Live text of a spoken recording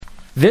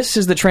This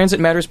is the Transit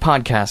Matters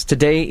podcast.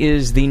 Today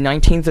is the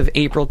 19th of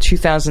April,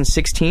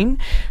 2016.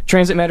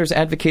 Transit Matters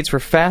advocates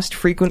for fast,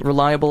 frequent,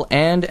 reliable,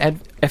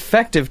 and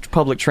effective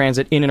public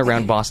transit in and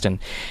around Boston.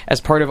 As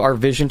part of our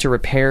vision to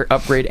repair,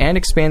 upgrade, and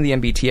expand the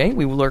MBTA,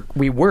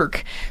 we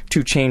work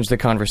to change the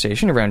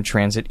conversation around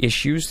transit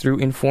issues through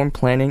informed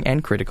planning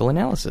and critical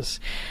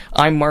analysis.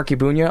 I'm Mark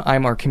Ibunya.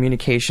 I'm our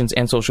communications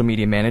and social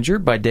media manager.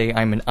 By day,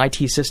 I'm an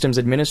IT systems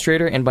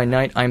administrator, and by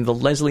night, I'm the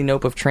Leslie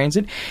Knope of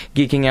Transit,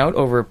 geeking out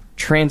over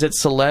transit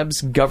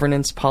celebs,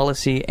 governance,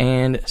 policy,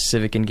 and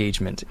civic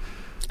engagement.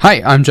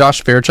 Hi, I'm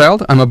Josh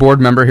Fairchild. I'm a board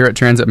member here at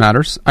Transit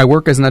Matters. I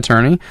work as an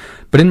attorney,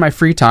 but in my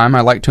free time,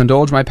 I like to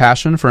indulge my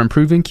passion for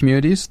improving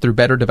communities through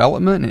better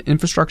development and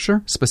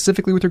infrastructure,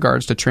 specifically with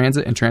regards to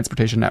transit and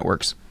transportation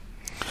networks.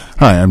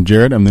 Hi, I'm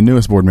Jared. I'm the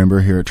newest board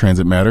member here at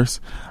Transit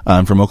Matters.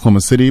 I'm from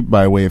Oklahoma City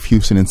by way of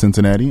Houston and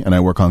Cincinnati, and I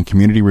work on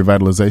community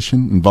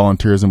revitalization and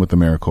volunteerism with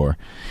AmeriCorps.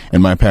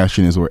 And my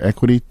passion is where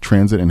equity,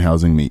 transit, and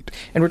housing meet.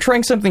 And we're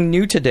trying something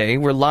new today.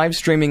 We're live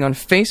streaming on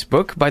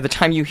Facebook. By the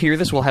time you hear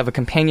this, we'll have a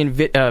companion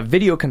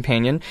video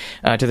companion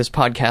to this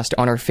podcast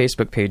on our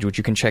Facebook page, which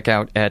you can check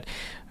out at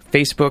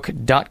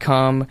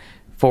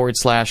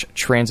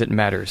facebook.com/Transit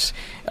Matters.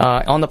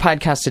 On the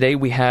podcast today,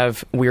 we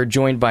are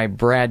joined by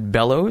Brad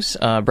Bellows.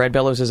 Brad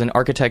Bellows is an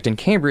architect in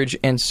Cambridge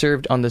and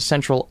served on the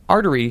Central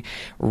Artery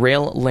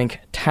Rail Link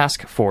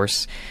Task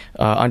Force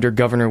under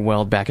Governor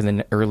Weld back in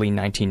the early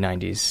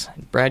 1990s.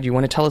 Brad, you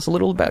want to tell us a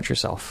little about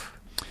yourself?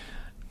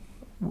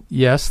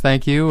 Yes,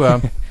 thank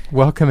you.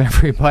 Welcome,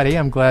 everybody.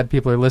 I'm glad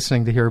people are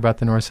listening to hear about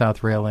the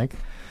North-South Rail Link.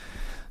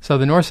 So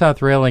the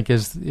North-South Rail Link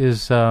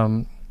is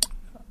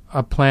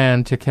a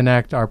plan to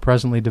connect our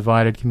presently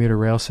divided commuter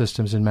rail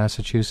systems in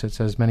Massachusetts.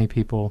 As many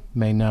people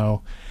may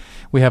know,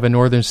 we have a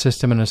northern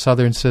system and a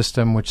southern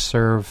system which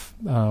serve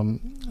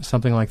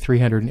something like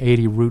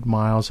 380 route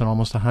miles and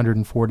almost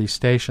 140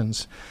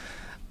 stations,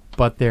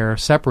 but they're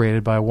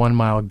separated by a 1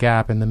 mile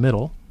gap in the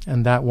middle,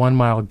 and that 1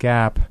 mile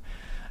gap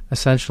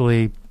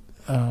essentially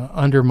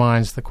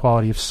undermines the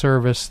quality of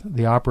service,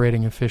 the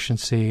operating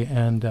efficiency,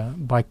 and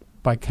by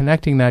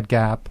connecting that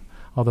gap,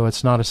 although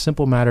it's not a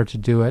simple matter to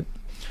do it,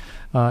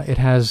 it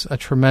has a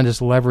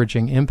tremendous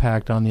leveraging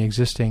impact on the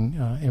existing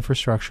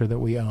infrastructure that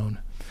we own.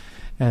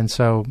 And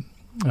so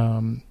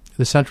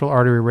the Central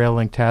Artery Rail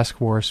Link Task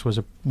Force was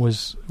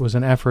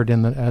an effort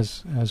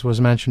as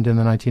was mentioned in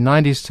the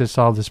 1990s to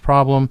solve this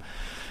problem.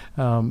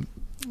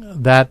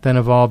 That then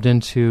evolved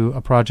into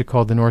a project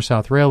called the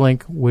North-South Rail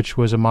Link, which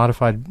was a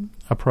modified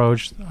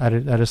approach at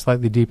a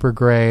slightly deeper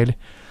grade,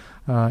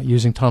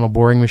 using tunnel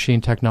boring machine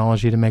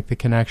technology to make the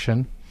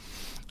connection.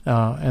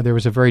 And there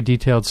was a very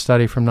detailed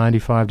study from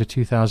 1995 to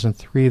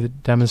 2003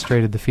 that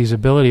demonstrated the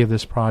feasibility of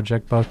this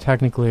project, both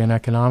technically and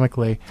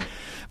economically.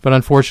 But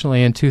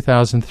unfortunately, in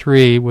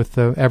 2003, with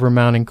the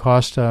ever-mounting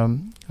cost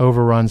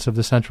overruns of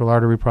the Central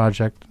Artery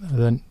project,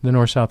 the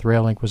North-South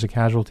Rail Link was a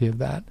casualty of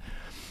that.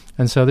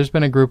 And so there's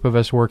been a group of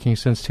us working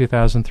since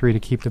 2003 to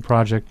keep the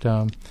project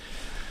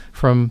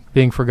from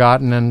being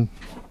forgotten. And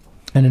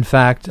in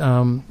fact,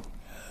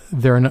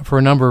 for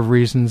a number of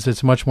reasons,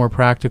 it's much more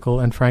practical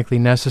and frankly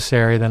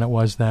necessary than it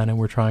was then, and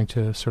we're trying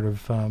to sort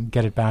of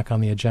get it back on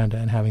the agenda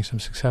and having some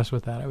success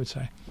with that, I would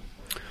say.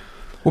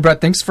 Well,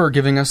 Brad, thanks for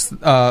giving us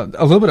a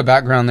little bit of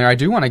background there. I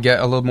do want to get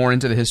a little more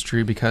into the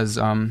history because,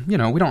 we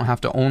don't have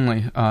to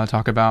only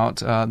talk about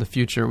the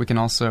future. We can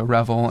also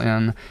revel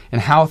in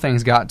how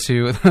things got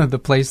to the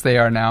place they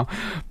are now.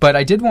 But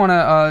I did want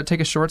to take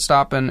a short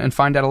stop and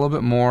find out a little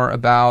bit more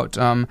about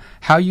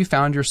how you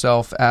found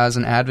yourself as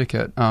an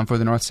advocate for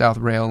the North-South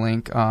Rail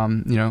Link.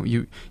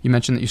 You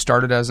mentioned that you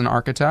started as an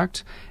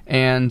architect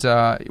and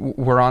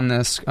were on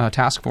this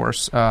task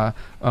force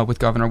with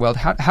Governor Weld.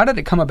 How did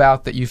it come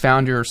about that you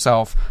found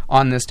yourself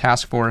on this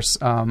task force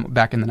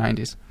back in the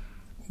 90s?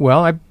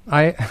 Well,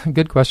 I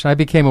good question. I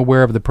became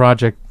aware of the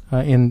project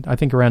in, I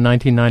think, around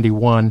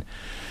 1991.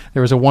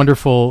 There was a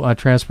wonderful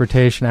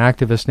transportation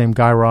activist named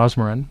Guy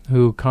Rosmarin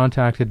who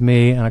contacted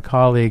me and a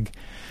colleague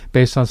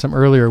based on some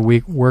earlier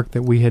work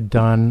that we had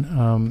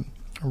done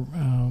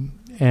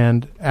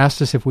and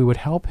asked us if we would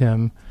help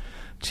him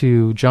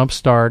to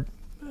jumpstart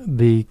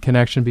the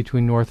connection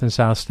between North and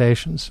South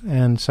stations.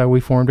 And so we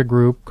formed a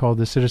group called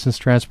the Citizens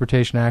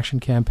Transportation Action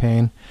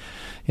Campaign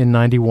in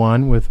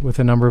 91 with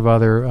a number of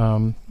other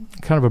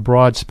kind of a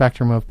broad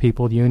spectrum of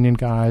people, union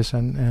guys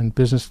and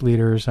business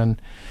leaders,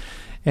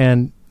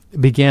 and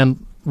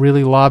began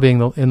really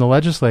lobbying in the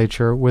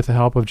legislature with the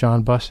help of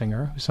John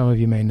Bussinger, who some of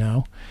you may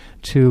know,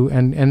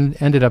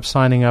 and ended up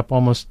signing up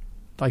almost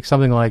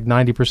something like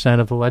 90%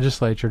 of the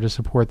legislature to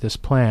support this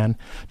plan.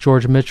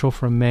 George Mitchell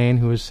from Maine,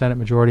 who was Senate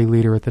Majority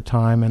Leader at the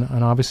time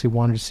and obviously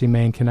wanted to see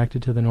Maine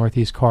connected to the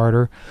Northeast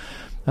Corridor,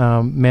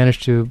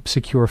 managed to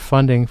secure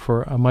funding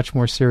for a much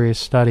more serious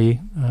study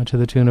to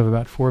the tune of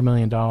about $4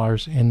 million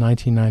in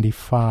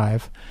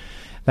 1995.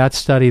 That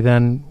study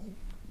then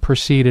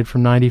proceeded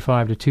from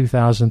 95 to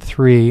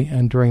 2003,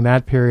 and during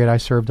that period I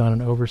served on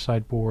an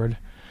oversight board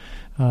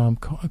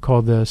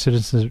called the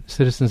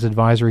Citizens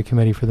Advisory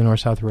Committee for the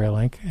North-South Rail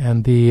Link.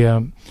 And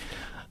the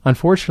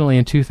Unfortunately,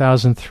 in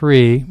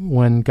 2003,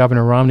 when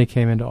Governor Romney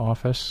came into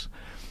office,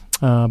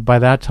 by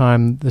that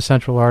time the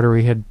Central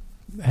Artery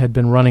had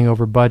been running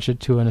over budget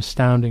to an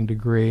astounding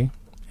degree,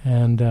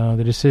 and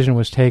the decision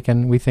was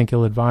taken, we think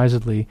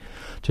ill-advisedly,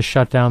 to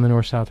shut down the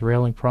North-South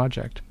Rail Link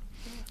project.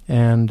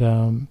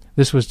 And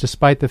this was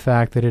despite the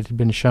fact that it had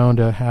been shown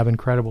to have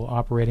incredible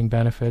operating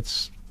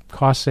benefits,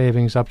 cost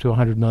savings up to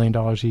 $100 million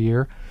a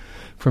year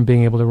from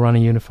being able to run a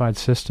unified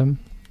system.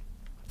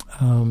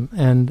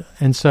 And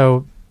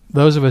so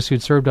those of us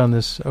who'd served on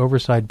this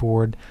oversight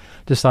board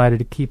decided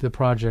to keep the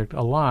project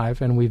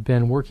alive, and we've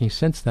been working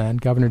since then.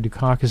 Governor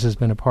Dukakis has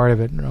been a part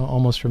of it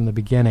almost from the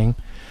beginning.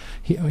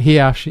 He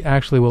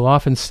actually will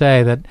often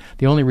say that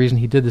the only reason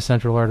he did the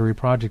Central Artery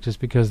project is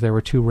because there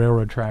were 2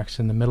 railroad tracks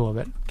in the middle of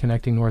it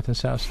connecting North and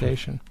South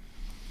Station.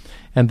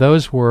 And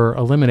those were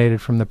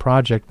eliminated from the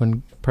project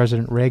when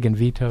President Reagan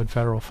vetoed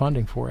federal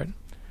funding for it.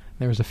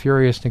 There was a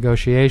furious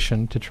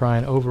negotiation to try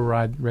and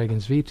override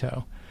Reagan's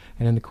veto.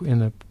 And in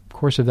the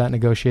course of that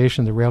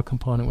negotiation, the rail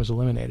component was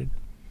eliminated.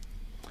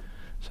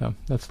 So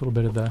that's a little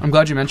bit of the... I'm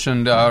glad you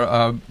mentioned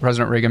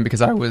President Reagan,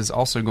 because I was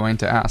also going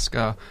to ask,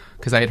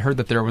 because I had heard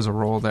that there was a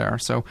role there.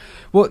 So,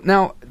 well,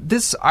 now,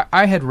 this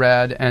I had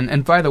read,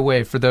 and by the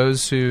way, for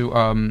those who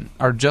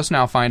are just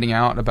now finding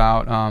out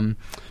about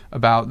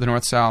the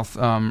North-South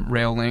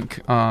Rail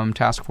Link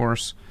Task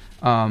Force,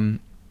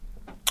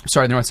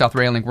 the North-South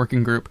Rail Link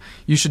Working Group,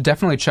 you should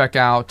definitely check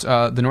out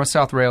the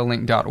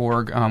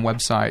northsouthraillink.org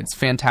website. It's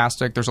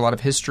fantastic. There's a lot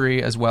of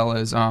history as well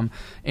as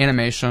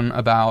animation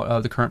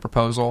about the current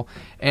proposal.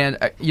 And,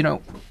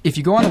 if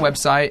you go on the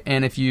website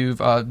and if you've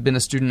been a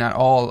student at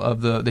all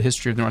of the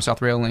history of the North-South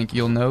Rail Link,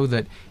 you'll know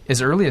that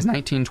as early as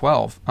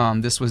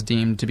 1912, this was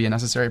deemed to be a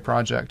necessary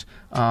project.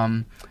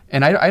 And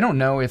I don't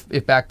know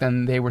if back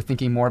then they were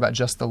thinking more about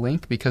just the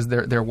link, because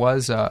there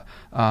was a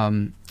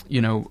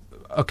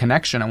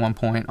connection at one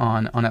point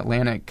on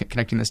Atlantic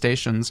connecting the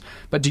stations.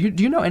 But do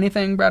you know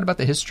anything, Brad, about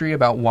the history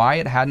about why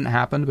it hadn't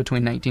happened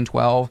between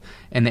 1912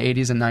 and the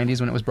 80s and 90s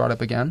when it was brought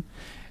up again?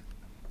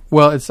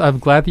 Well, I'm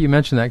glad that you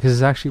mentioned that, because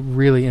it's actually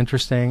really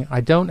interesting.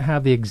 I don't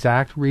have the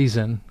exact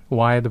reason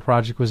why the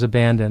project was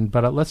abandoned,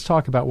 but let's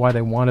talk about why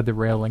they wanted the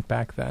rail link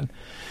back then.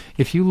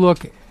 If you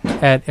look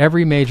at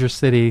every major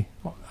city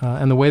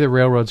and the way the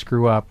railroads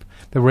grew up,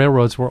 the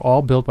railroads were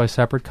all built by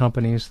separate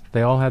companies.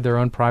 They all had their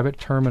own private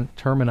terminals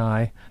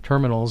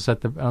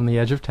on the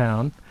edge of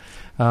town.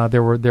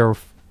 There were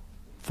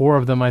 4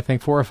 of them, I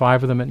think, 4 or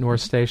 5 of them at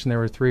North Station. There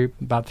were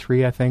about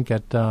three, I think,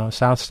 at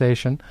South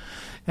Station.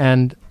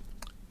 And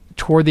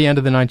toward the end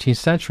of the 19th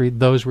century,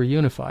 those were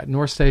unified.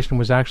 North Station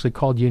was actually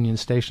called Union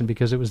Station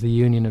because it was the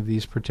union of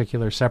these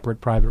particular separate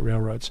private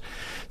railroads.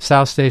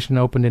 South Station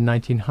opened in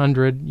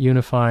 1900,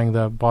 unifying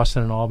the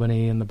Boston and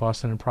Albany and the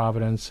Boston and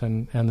Providence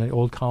and the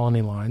old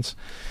colony lines.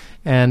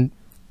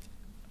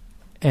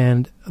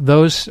 And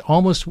those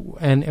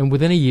and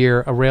within a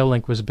year, a rail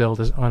link was built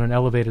on an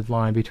elevated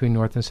line between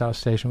North and South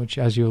Station, which,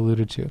 as you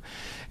alluded to.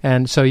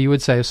 And so you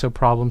would say, so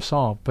problem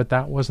solved. But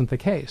that wasn't the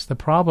case. The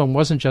problem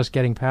wasn't just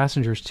getting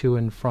passengers to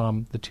and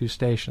from the 2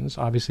 stations,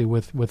 obviously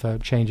with a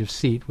change of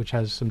seat, which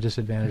has some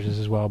disadvantages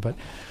as well. But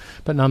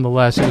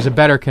nonetheless, it was a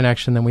better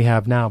connection than we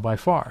have now by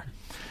far.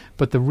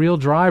 But the real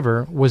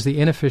driver was the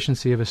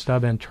inefficiency of a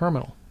stub-end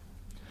terminal,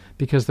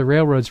 because the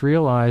railroads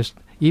realized,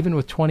 even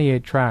with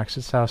 28 tracks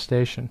at South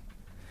Station,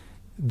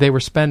 they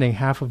were spending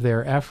half of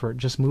their effort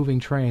just moving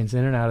trains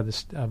in and out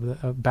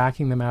of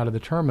backing them out of the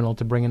terminal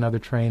to bring another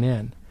train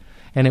in,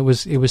 and it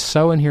was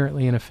so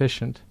inherently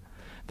inefficient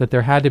that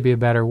there had to be a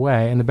better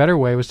way, and the better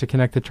way was to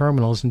connect the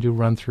terminals and do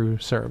run-through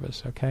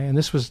service. Okay, and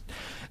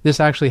this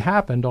actually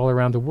happened all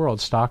around the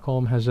world.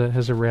 Stockholm has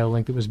a rail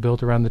link that was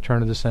built around the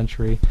turn of the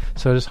century.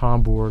 So does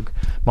Hamburg.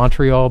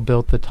 Montreal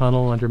built the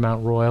tunnel under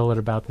Mount Royal at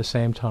about the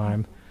same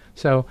time.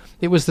 So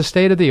it was the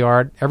state of the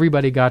art.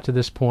 Everybody got to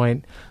this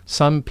point.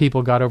 Some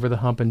people got over the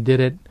hump and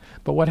did it.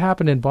 But what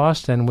happened in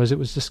Boston was it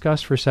was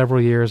discussed for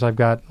several years. I've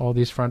got all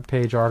these front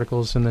page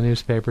articles in the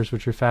newspapers,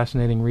 which are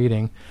fascinating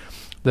reading.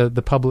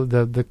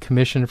 The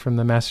commission from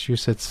the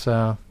Massachusetts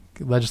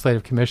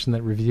Legislative Commission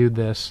that reviewed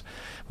this,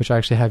 which I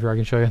actually have here, I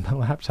can show you on the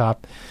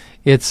laptop.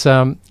 It's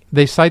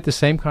they cite the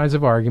same kinds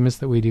of arguments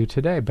that we do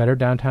today: better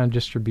downtown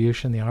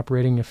distribution, the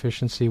operating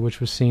efficiency, which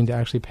was seen to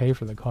actually pay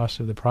for the cost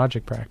of the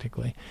project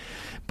practically.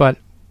 But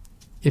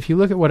if you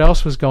look at what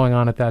else was going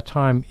on at that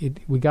time,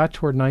 we got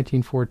toward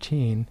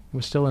 1914. It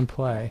was still in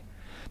play.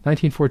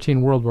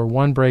 1914, World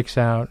War I breaks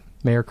out.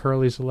 Mayor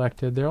Curley's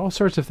elected. There are all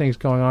sorts of things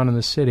going on in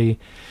the city,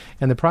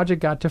 and the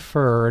project got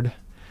deferred.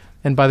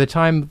 And by the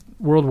time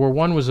World War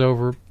I was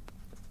over,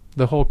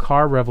 the whole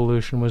car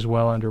revolution was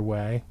well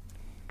underway.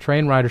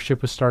 Train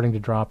ridership was starting to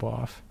drop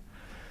off.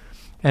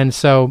 And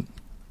so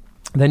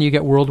then you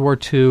get World War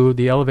II.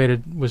 The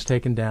elevated was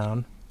taken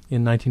down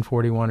in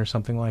 1941 or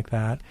something like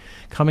that.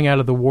 Coming out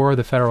of the war,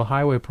 the Federal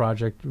Highway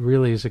Project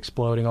really is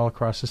exploding all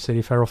across the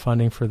city, federal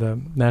funding for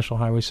the National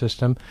Highway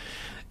System.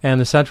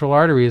 And the Central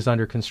Artery is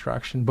under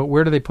construction. But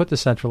where do they put the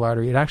Central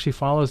Artery? It actually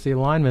follows the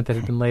alignment that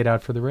had been laid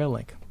out for the rail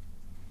link.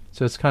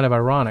 So it's kind of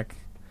ironic.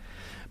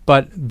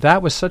 But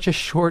that was such a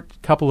short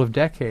couple of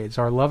decades.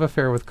 Our love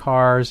affair with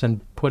cars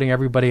and putting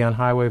everybody on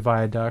highway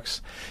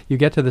viaducts. You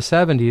get to the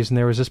 70s, and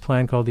there was this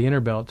plan called the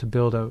Interbelt to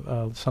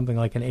build something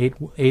like an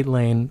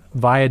eight-lane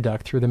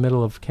viaduct through the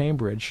middle of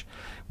Cambridge,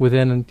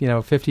 within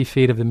 50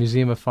 feet of the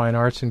Museum of Fine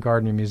Arts and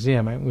Gardner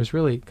Museum. It was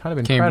really kind of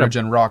incredible. Cambridge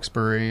and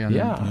Roxbury and it,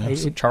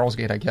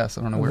 Charlesgate, I guess.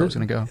 I don't know where it was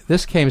going to go.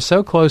 This came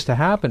so close to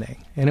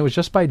happening, and it was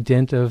just by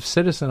dint of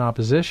citizen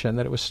opposition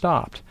that it was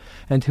stopped.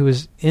 And to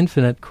his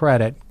infinite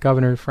credit,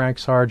 Governor Frank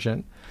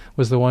Sargent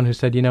was the one who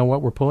said, you know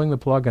what, we're pulling the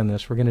plug on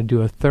this. We're going to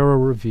do a thorough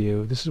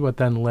review. This is what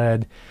then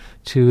led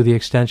to the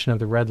extension of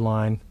the Red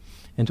Line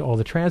and to all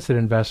the transit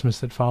investments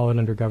that followed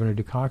under Governor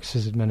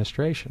Dukakis'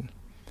 administration.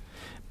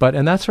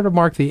 And that sort of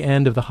marked the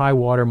end of the high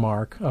water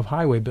mark of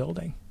highway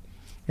building.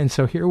 And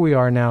so here we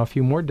are now, a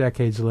few more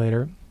decades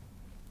later,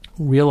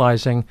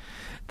 realizing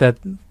that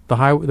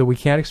that we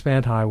can't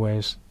expand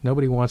highways.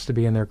 Nobody wants to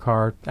be in their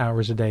car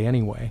hours a day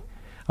anyway.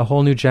 A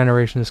whole new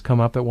generation has come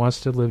up that wants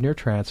to live near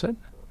transit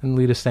and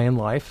lead a sane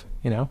life,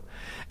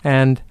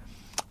 And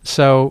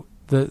so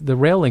the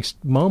rail links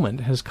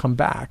moment has come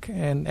back.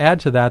 And add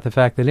to that the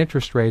fact that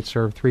interest rates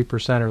are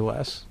 3% or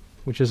less,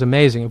 which is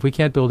amazing. If we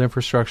can't build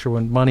infrastructure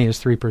when money is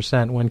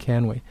 3%, when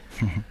can we?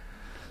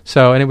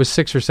 So, and it was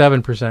 6 or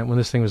 7% when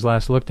this thing was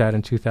last looked at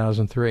in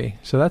 2003.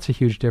 So that's a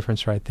huge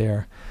difference right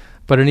there.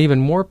 But an even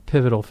more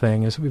pivotal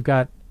thing is we've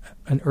got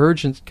an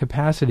urgent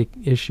capacity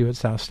issue at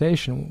South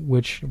Station,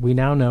 which we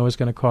now know is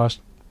going to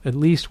cost at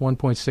least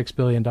 $1.6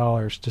 billion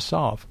to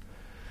solve.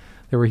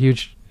 There were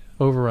huge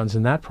overruns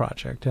in that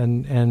project,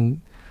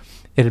 and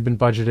it had been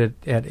budgeted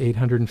at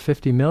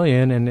 $850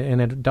 million,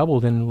 and it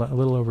doubled in a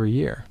little over a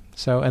year.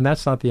 So, and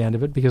that's not the end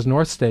of it, because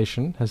North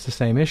Station has the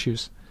same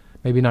issues.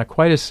 Maybe not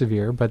quite as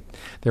severe, but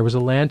there was a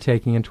land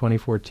taking in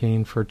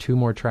 2014 for 2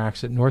 more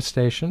tracks at North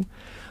Station.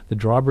 The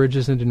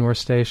drawbridges into North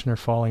Station are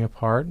falling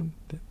apart.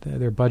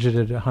 They're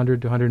budgeted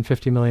 $100 to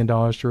 $150 million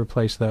to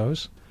replace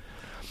those.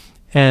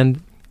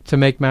 And to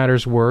make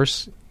matters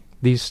worse,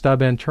 these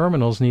stub-end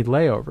terminals need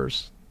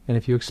layovers. And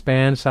if you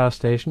expand South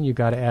Station, you've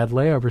got to add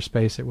layover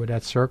space at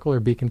Woodette Circle or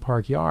Beacon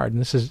Park Yard. And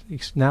this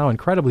is now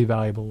incredibly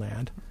valuable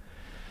land.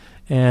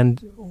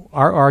 And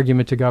our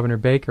argument to Governor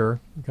Baker,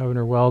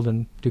 Governor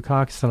Weldon,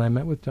 Dukakis and I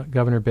met with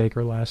Governor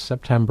Baker last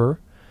September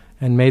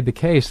and made the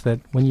case that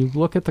when you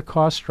look at the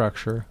cost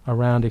structure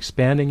around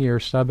expanding your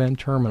sub-end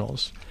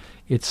terminals,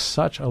 it's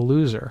such a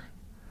loser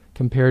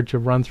compared to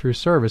run-through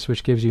service,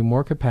 which gives you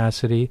more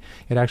capacity.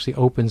 It actually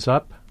opens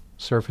up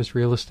surface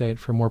real estate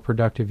for more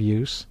productive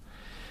use.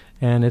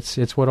 And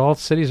it's what all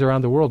cities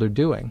around the world are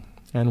doing.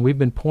 And we've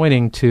been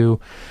pointing to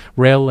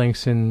rail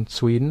links in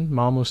Sweden,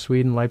 Malmö,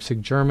 Sweden,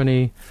 Leipzig,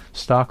 Germany,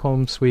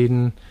 Stockholm,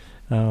 Sweden,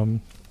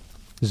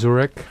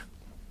 Zurich,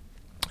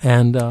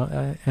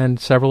 and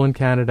several in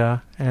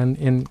Canada.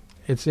 And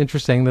it's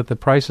interesting that the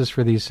prices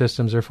for these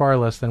systems are far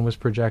less than was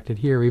projected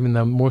here, even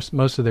though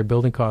most of their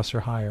building costs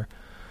are higher.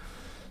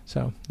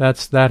 So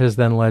that has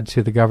then led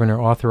to the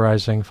governor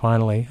authorizing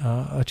finally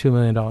a $2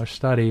 million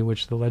study,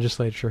 which the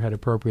legislature had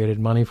appropriated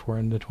money for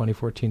in the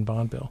 2014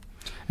 bond bill.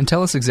 And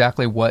tell us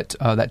exactly what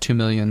that $2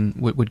 million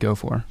would go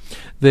for.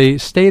 The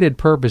stated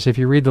purpose, if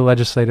you read the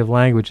legislative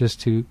language, is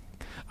to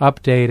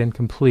update and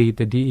complete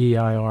the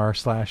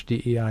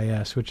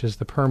DEIR/DEIS, which is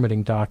the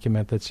permitting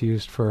document that's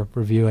used for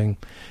reviewing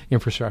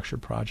infrastructure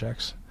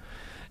projects.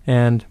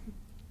 And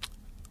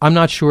I'm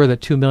not sure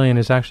that $2 million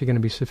is actually going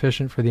to be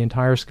sufficient for the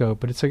entire scope,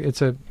 but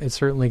it's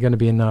certainly going to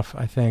be enough,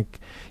 I think,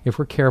 if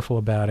we're careful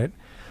about it,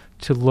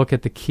 to look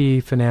at the key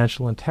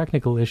financial and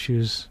technical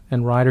issues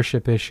and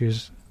ridership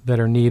issues that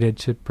are needed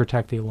to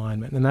protect the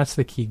alignment. And that's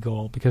the key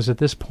goal, because at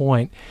this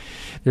point,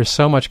 there's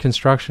so much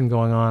construction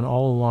going on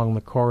all along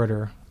the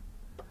corridor,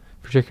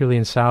 particularly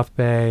in South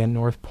Bay and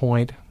North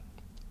Point,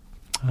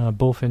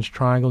 Bullfinch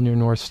Triangle near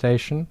North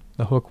Station,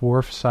 the Hook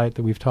Wharf site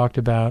that we've talked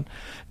about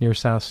near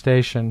South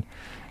Station,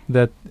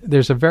 that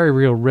there's a very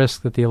real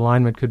risk that the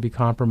alignment could be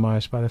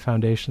compromised by the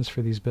foundations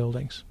for these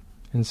buildings.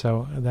 And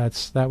so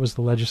that was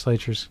the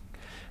legislature's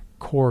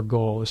core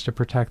goal, is to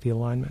protect the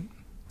alignment.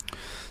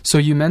 So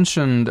you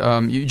mentioned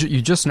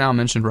you just now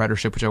mentioned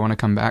ridership, which I want to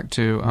come back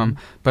to.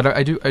 But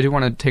I do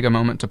want to take a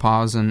moment to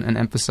pause and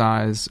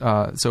emphasize.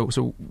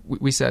 So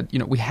we said,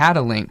 we had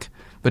a link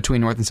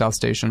between North and South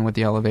Station with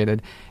the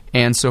elevated,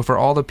 and so for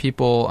all the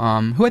people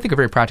who I think are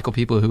very practical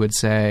people who would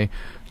say,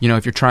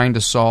 if you're trying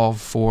to solve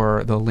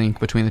for the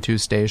link between the two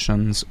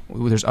stations,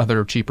 there's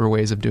other cheaper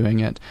ways of doing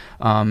it.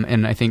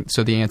 And I think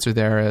so. The answer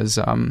there is,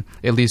 at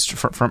least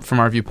from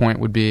our viewpoint,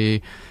 would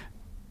be,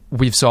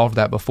 we've solved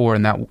that before,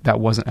 and that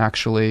wasn't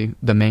actually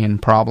the main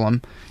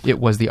problem. It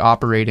was the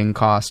operating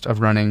cost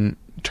of running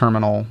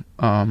terminal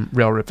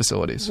railroad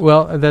facilities.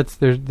 Well,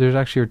 there's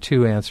actually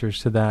 2 answers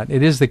to that.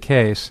 It is the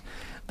case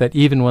that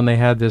even when they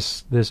had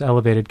this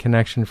elevated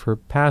connection for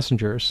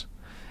passengers,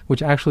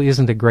 which actually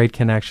isn't a great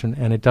connection,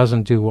 and it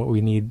doesn't do what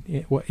we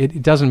need.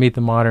 It doesn't meet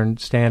the modern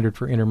standard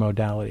for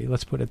intermodality.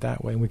 Let's put it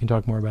that way, and we can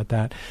talk more about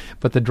that.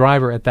 But the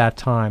driver at that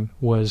time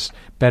was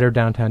better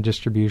downtown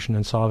distribution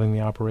and solving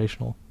the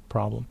operational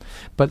problem.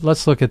 But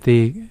let's look at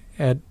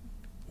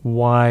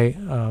why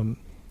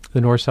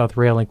the North-South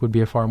Rail Link would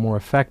be a far more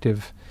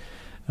effective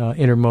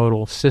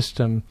intermodal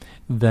system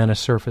than a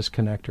surface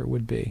connector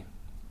would be.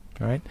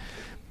 All right?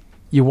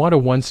 You want a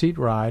one-seat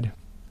ride,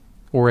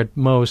 or at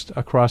most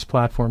a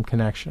cross-platform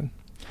connection.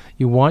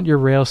 You want your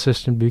rail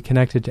system to be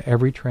connected to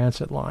every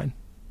transit line.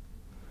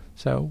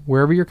 So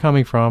wherever you're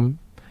coming from,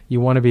 you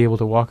want to be able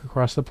to walk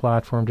across the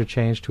platform to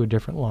change to a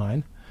different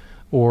line,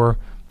 or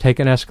take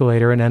an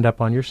escalator and end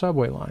up on your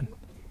subway line.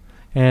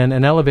 And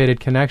an elevated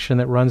connection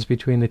that runs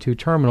between the two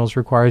terminals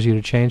requires you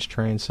to change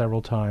trains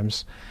several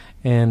times,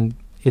 and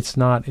it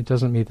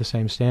doesn't meet the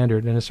same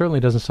standard, and it certainly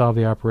doesn't solve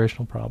the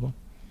operational problem.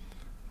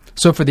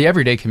 So for the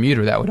everyday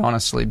commuter, that would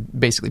honestly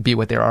basically be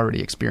what they're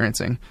already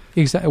experiencing.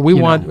 Exactly. We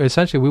want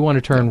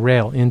to turn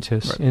rail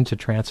into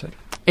transit.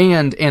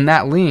 And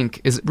that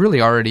link is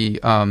really already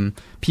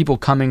people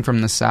coming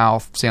from the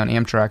south, say on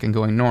Amtrak and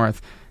going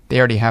north, they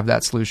already have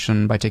that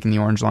solution by taking the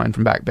Orange Line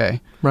from Back Bay.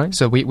 Right.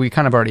 So we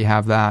kind of already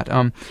have that.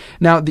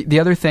 Now, the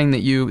other thing that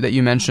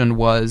you mentioned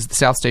was the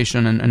South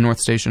Station and North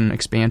Station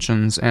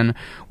expansions. And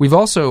we've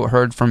also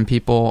heard from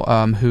people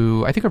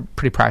who I think are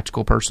pretty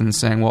practical persons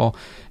saying, well,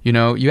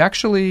 you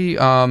actually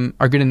are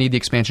going to need the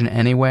expansion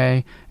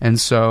anyway. And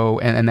so,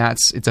 and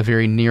it's a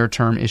very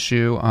near-term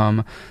issue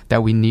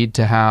that we need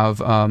to have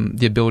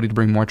the ability to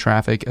bring more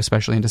traffic,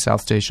 especially into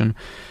South Station.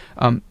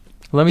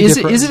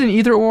 Is it an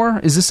either or?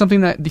 Is this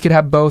something that you could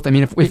have both? I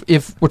mean,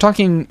 if we're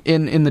talking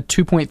in the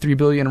 $2.3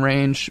 billion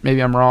range,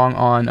 maybe I'm wrong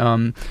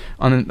on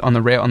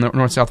the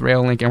North-South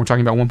Rail Link, and we're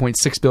talking about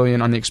 $1.6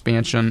 billion on the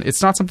expansion.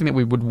 It's not something that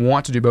we would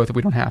want to do both if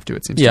we don't have to.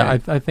 It seems. Yeah,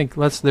 I think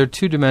there are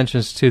two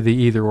dimensions to the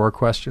either or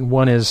question.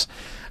 One is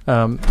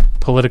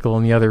political,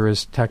 and the other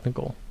is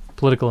technical.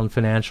 Political and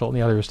financial, and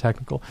the other is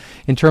technical.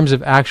 In terms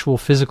of actual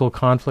physical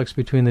conflicts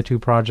between the two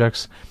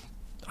projects,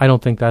 I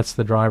don't think that's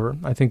the driver.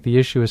 I think the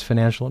issue is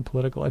financial and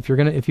political. If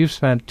you've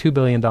spent $2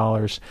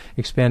 billion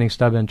expanding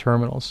stub-end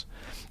terminals,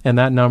 and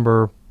that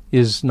number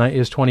is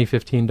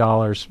 2015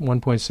 dollars,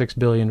 $1.6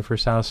 billion for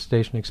South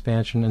Station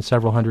expansion and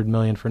several hundred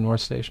million for North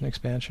Station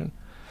expansion,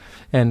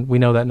 and we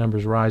know that number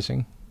is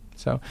rising.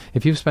 So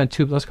if you've spent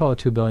let's call it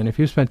 $2 billion. If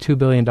you've spent $2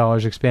 billion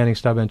expanding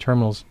stub-end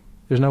terminals,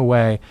 there's no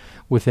way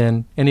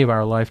within any of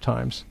our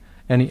lifetimes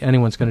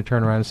anyone's going to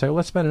turn around and say, well,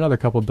 let's spend another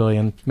couple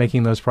billion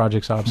making those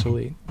projects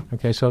obsolete.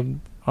 Okay, so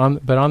on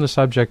the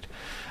subject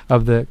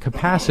of the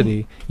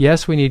capacity,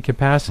 yes, we need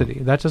capacity.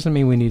 That doesn't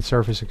mean we need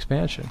surface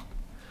expansion.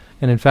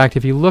 And in fact,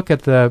 if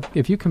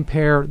you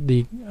compare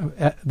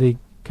the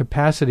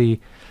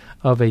capacity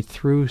of a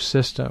through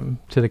system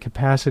to the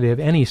capacity of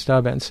any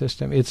stub-end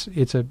system,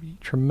 it's a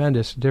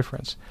tremendous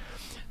difference.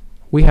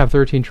 We have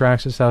 13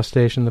 tracks at South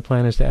Station. The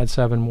plan is to add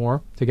 7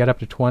 more to get up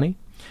to 20.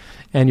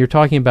 And you're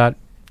talking about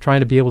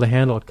trying to be able to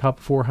handle a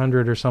couple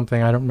 400 or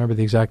something, I don't remember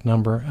the exact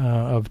number,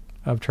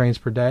 of trains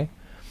per day.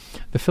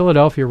 The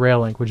Philadelphia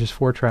Rail Link, which is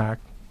 4-track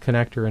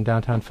connector in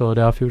downtown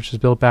Philadelphia, which was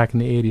built back in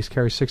the 80s,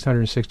 carries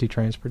 660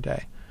 trains per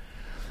day.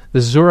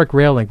 The Zurich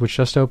Rail Link, which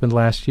just opened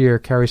last year,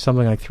 carries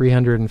something like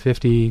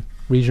 350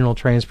 regional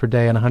trains per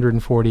day and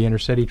 140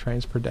 intercity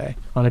trains per day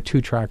on a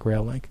 2-track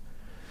rail link.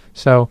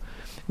 So,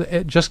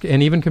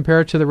 and even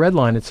compare it to the Red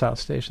Line at South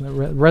Station.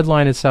 The Red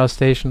Line at South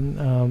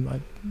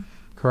Station,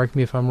 correct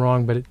me if I'm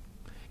wrong, but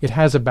it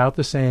has about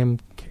the same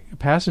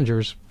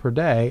passengers per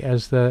day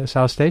as the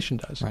South Station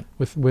does, right,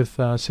 with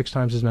 6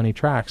 times as many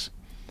tracks.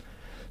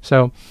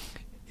 So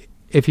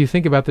if you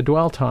think about the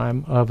dwell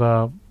time of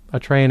a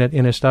train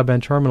in a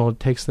stub-end terminal, it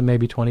takes them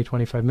maybe 20,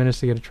 25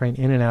 minutes to get a train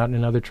in and out and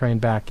another train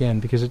back in,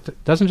 because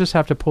it doesn't just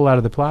have to pull out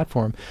of the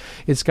platform.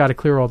 It's got to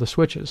clear all the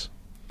switches.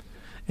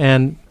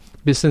 And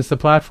since the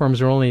platforms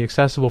are only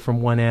accessible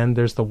from one end,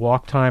 there's the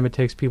walk time it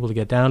takes people to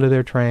get down to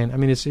their train. I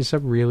mean, it's a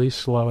really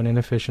slow and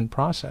inefficient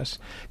process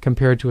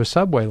compared to a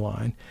subway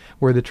line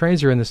where the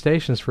trains are in the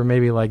stations for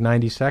maybe like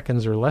 90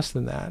 seconds or less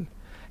than that.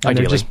 And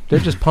they're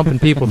just pumping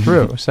people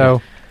through.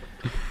 So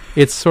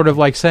it's sort of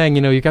like saying,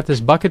 you've got this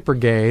bucket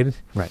brigade,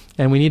 right,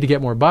 and we need to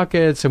get more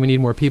buckets, and we need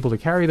more people to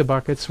carry the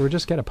buckets, so we'll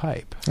just get a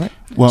pipe. Right.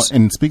 Well,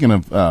 and speaking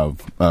of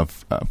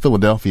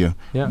Philadelphia,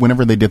 yeah,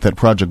 whenever they did that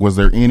project, was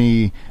there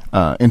any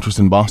interest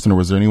in Boston, or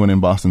was there anyone in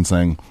Boston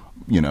saying,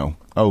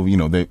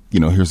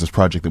 here's this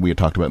project that we had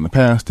talked about in the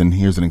past, and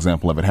here's an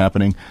example of it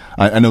happening?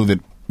 I know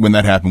that when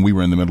that happened, we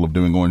were in the middle of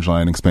doing Orange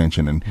Line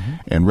expansion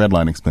and Red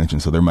Line expansion,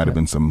 so there might have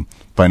been some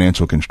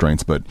financial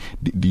constraints. But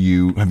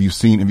have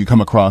you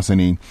come across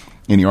any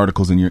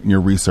articles in your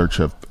research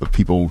of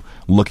people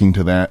looking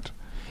to that?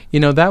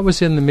 That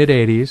was in the mid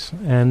 '80s,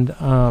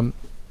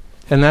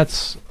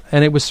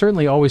 and it was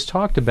certainly always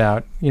talked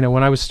about.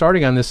 When I was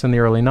starting on this in the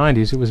early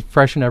 '90s, it was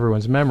fresh in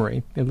everyone's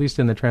memory, at least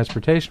in the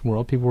transportation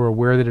world. People were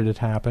aware that it had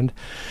happened.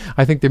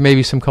 I think there may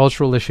be some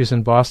cultural issues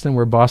in Boston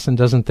where Boston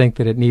doesn't think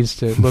that it needs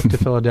to look to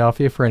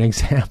Philadelphia for an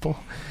example.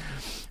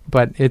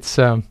 But it's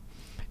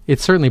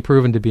certainly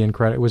proven to be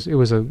incredible. It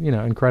was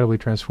incredibly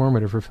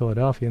transformative for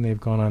Philadelphia, and they've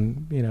gone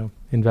on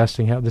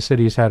investing. The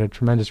city's had a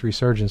tremendous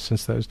resurgence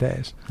since those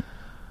days.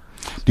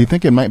 Do you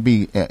think it might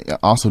be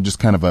also just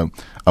kind of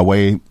a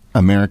way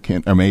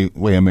American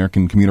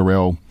commuter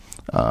rail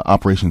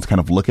operations kind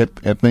of look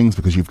at things,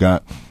 because you've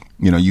got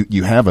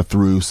you have a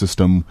through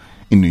system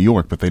in New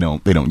York, but they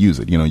don't use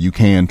it. You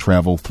can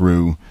travel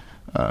through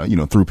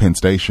through Penn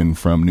Station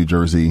from New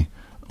Jersey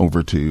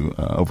over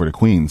to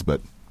Queens,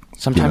 but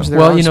sometimes there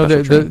are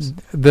special trains.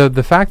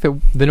 The fact that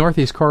the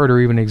Northeast Corridor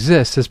even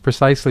exists is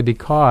precisely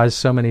because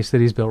so many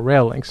cities built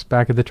rail links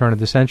back at the turn of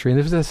the century. And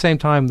this was at the same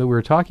time that we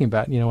were talking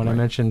about, when I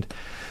mentioned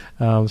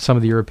some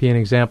of the European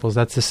examples.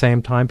 That's the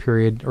same time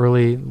period,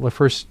 the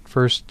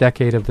first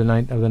decade of the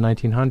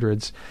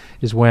 1900s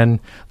is when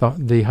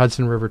the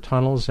Hudson River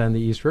tunnels and the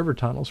East River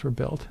tunnels were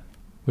built,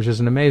 which is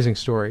an amazing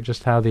story,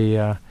 just how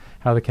the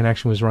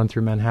connection was run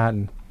through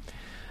Manhattan.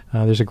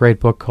 There's a great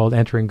book called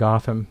Entering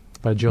Gotham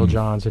by Jill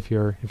Johns. If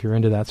you're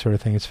into that sort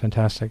of thing, it's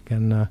fantastic.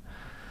 And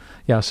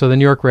so the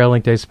New York Rail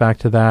Link dates back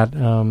to that.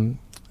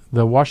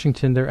 The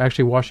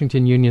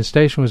Washington Union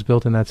Station was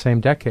built in that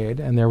same decade,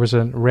 and there was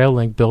a rail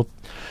link built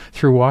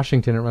through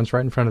Washington. It runs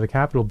right in front of the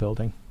Capitol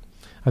building.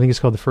 I think it's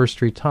called the First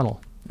Street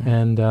Tunnel,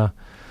 and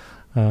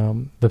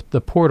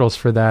the portals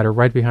for that are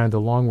right behind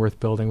the Longworth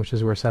building, which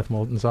is where Seth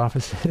Moulton's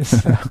office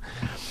is.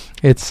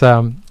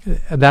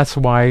 That's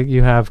why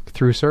you have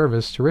through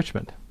service to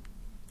Richmond,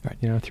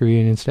 right? Through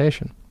Union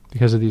Station,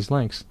 because of these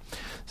links.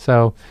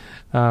 So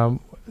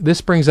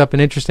this brings up an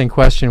interesting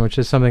question, which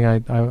is something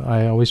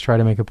I always try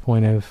to make a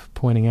point of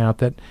pointing out,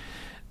 that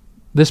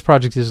this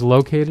project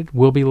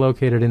will be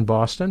located in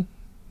Boston,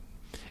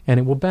 and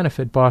it will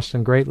benefit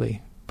Boston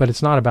greatly. But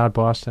it's not about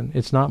Boston.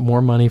 It's not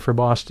more money for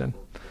Boston.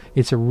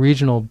 It's a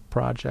regional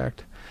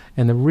project.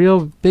 And the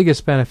real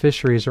biggest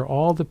beneficiaries are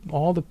all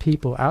the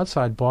people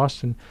outside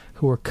Boston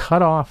who are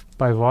cut off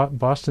by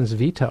Boston's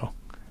veto.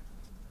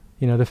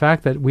 The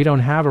fact that we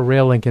don't have a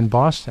rail link in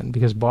Boston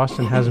because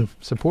Boston hasn't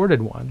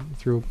supported one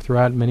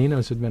throughout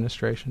Menino's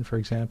administration, for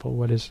example,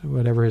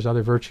 whatever his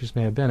other virtues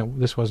may have been,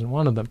 this wasn't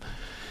one of them.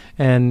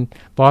 And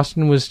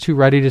Boston was too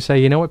ready to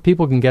say,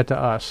 people can get to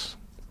us.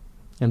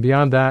 And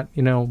beyond that,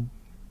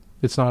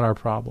 it's not our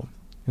problem.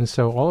 And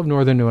so all of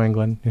northern New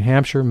England, New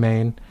Hampshire,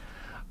 Maine,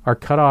 are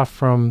cut off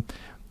from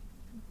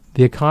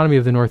the economy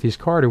of the Northeast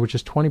Corridor, which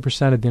is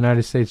 20% of the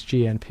United States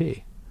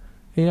GNP.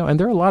 And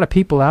there are a lot of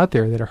people out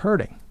there that are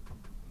hurting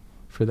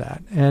for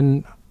that.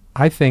 And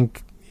I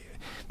think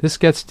this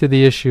gets to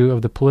the issue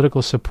of the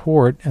political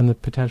support and the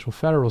potential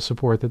federal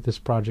support that this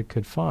project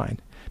could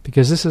find,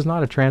 because this is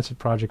not a transit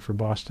project for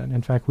Boston.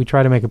 In fact, we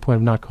try to make a point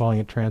of not calling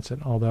it transit,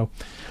 although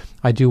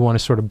I do want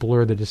to sort of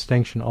blur the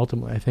distinction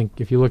ultimately. I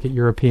think if you look at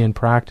European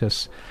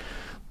practice,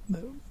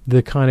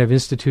 the kind of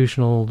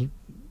institutional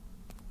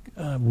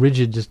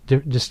rigid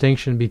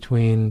distinction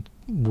between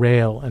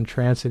rail and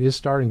transit is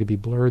starting to be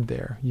blurred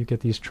there. You get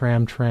these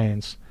tram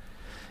trains.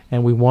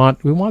 And we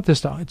want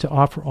this to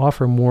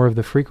offer more of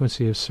the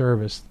frequency of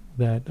service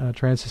that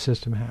transit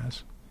system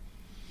has.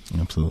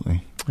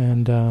 Absolutely.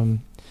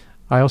 And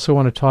I also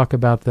want to talk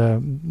about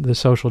the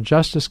social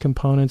justice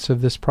components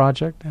of this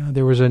project.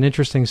 There was an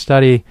interesting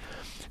study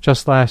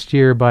just last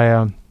year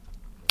by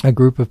a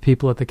group of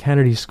people at the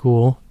Kennedy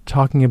School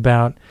talking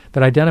about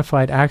that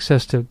identified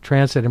access to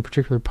transit, in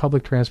particular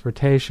public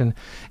transportation,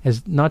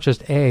 as not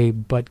just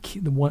but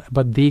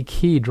the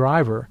key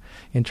driver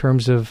in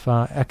terms of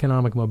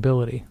economic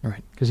mobility.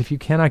 Right. Because if you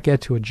cannot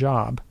get to a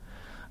job,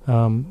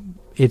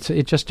 it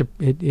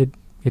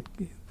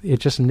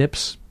just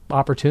nips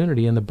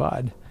opportunity in the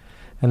bud.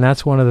 And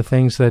that's one of the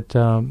things that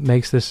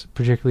makes this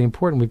particularly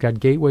important. We've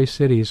got gateway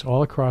cities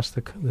all across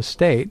the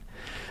state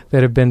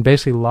that have been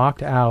basically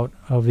locked out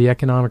of the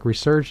economic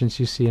resurgence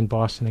you see in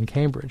Boston and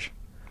Cambridge.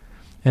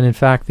 And in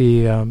fact,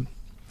 the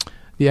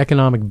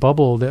economic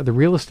bubble, the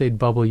real estate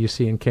bubble you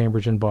see in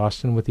Cambridge and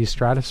Boston with these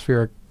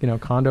stratospheric,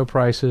 condo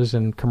prices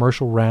and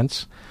commercial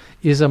rents,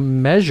 is a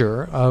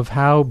measure of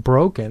how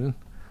broken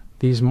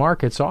these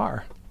markets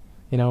are.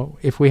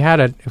 If we had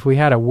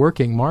a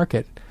working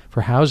market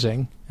for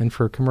housing and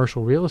for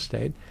commercial real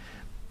estate,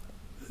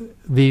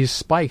 these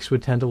spikes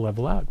would tend to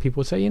level out.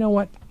 People would say,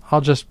 what,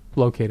 I'll just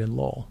locate in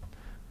Lowell.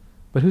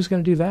 But who's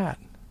going to do that?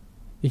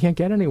 You can't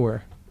get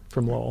anywhere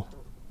from Lowell.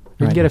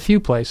 You can get a few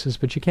places,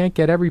 but you can't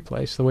get every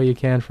place the way you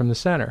can from the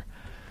center.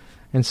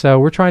 And so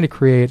we're trying to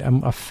create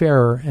a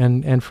fairer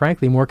and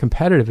frankly more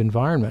competitive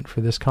environment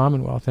for this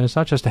Commonwealth. And it's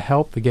not just to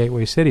help the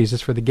gateway cities,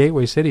 it's for the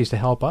gateway cities to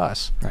help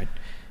us. Right.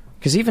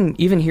 Because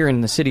even here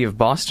in the city of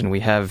Boston,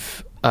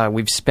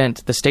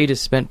 the state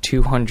has spent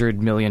 $200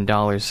 million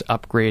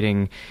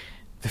upgrading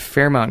the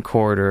Fairmount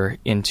Corridor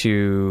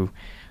into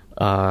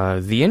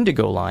the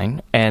Indigo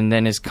Line, and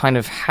then is kind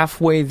of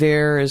halfway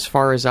there as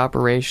far as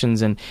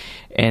operations. And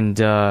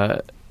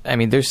I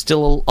mean, there's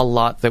still a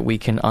lot that we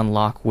can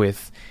unlock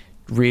with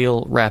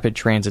real rapid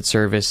transit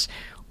service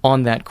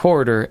on that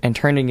corridor, and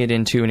turning it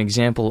into an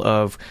example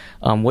of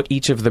what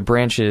each of the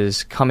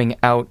branches coming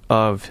out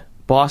of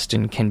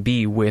Boston can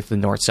be with the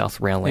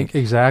North-South Rail Link.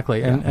 Exactly.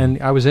 Yeah. And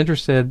I was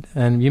interested,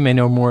 and you may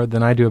know more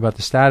than I do about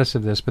the status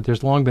of this, but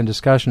there's long been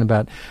discussion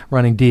about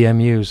running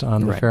DMUs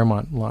on the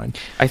Fairmont line.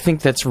 I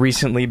think that's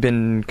recently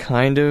been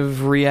kind of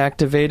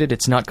reactivated.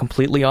 It's not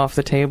completely off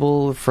the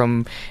table.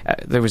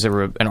 There was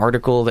an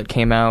article that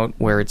came out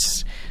where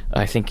it's,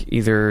 I think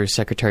either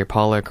Secretary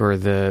Pollock or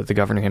the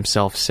governor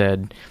himself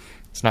said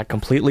It's not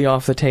completely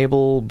off the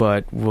table,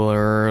 but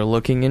we're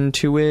looking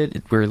into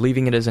it. We're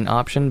leaving it as an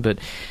option, but...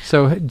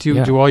 So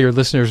do all your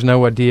listeners know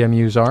what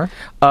DMUs are?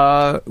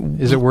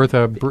 Is it worth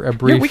a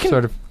brief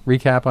sort of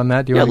recap on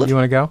that? Do you want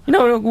to go?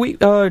 No,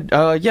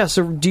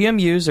 so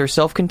DMUs are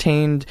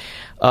self-contained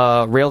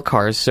rail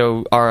cars.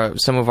 So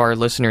some of our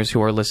listeners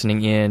who are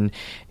listening in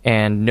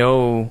and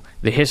know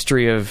the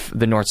history of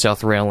the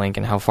North-South Rail Link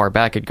and how far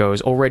back it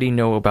goes already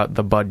know about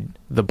the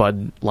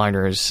Bud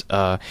liners.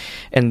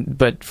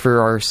 But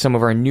for some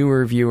of our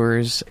newer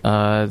viewers,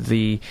 a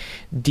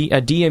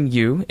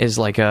DMU is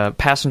like a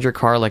passenger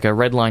car, like a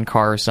Red Line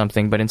car or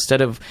something, but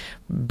instead of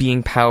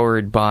being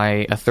powered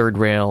by a third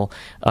rail,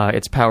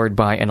 it's powered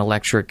by an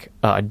electric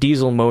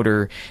diesel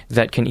motor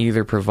that can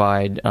either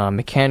provide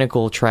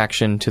mechanical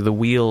traction to the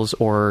wheels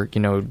or,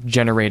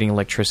 generating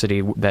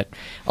electricity that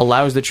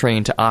allows the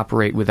train to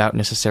operate without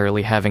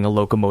necessarily having a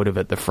locomotive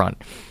at the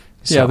front.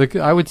 So.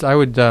 Yeah, I would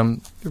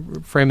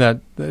frame that.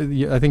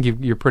 I think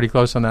you're pretty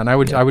close on that. And I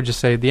would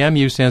just say the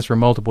MU stands for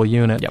multiple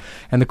unit,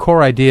 and the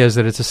core idea is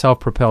that it's a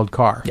self-propelled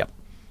car. Yep.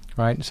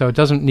 Right, so it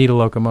doesn't need a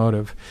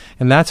locomotive,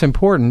 and that's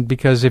important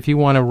because if you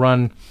want to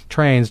run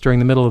trains during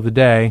the middle of the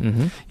day,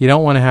 you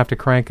don't want to have to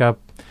crank up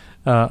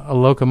a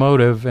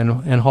locomotive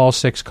and haul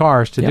 6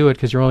 cars to do it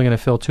because you're only going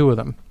to fill 2 of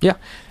them. Yeah.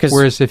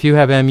 Whereas if you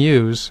have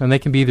MUs, and they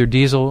can be either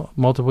diesel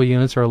multiple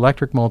units or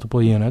electric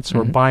multiple units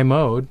or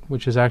bi-mode,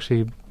 which is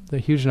actually a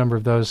huge number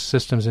of those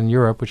systems in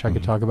Europe, which I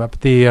could talk about.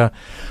 But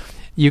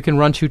you can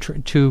run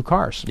 2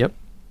 cars. Yep.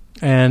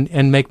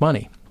 And make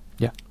money.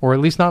 Yeah. Or at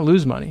least not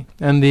lose money.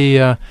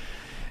 And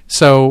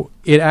so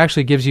it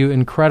actually gives you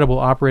incredible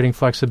operating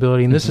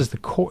flexibility, and this is the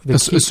core.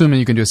 Assuming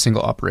you can do a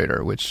single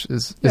operator, which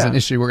is an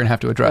issue we're going to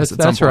have to address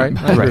at some point.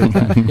 That's right. I agree with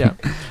that. Yeah,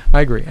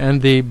 I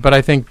agree. But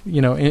I think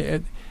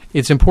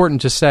it's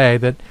important to say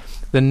that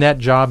the net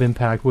job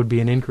impact would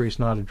be an increase,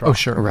 not a drop. Oh,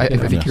 sure. Right. I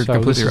think you're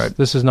completely right.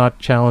 This is not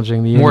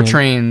challenging the union. More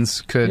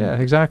trains could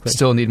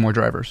still need more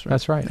drivers. Right?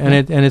 That's right. And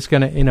it's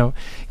going to,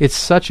 it's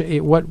such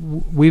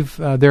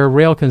there are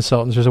rail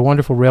consultants. There's a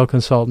wonderful rail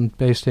consultant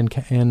based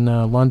in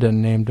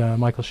London named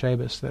Michael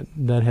Shabas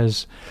that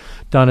has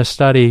done a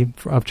study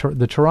of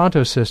the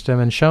Toronto system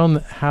and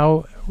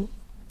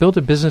built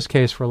a business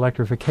case for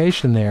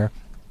electrification there,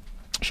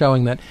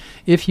 showing that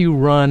if you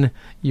run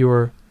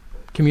your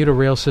commuter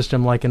rail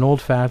system like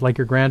like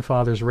your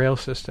grandfather's rail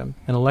system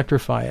and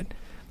electrify it,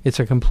 it's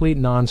a complete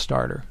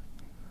non-starter.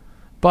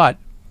 But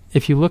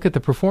if you look at the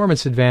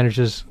performance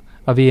advantages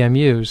of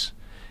EMUs,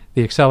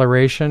 the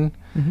acceleration,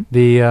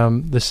 the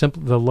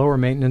lower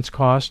maintenance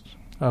cost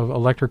of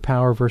electric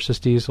power versus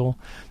diesel,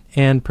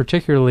 and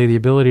particularly the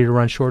ability to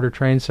run shorter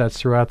train sets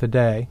throughout the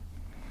day,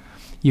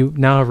 you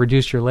now have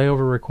reduced your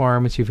layover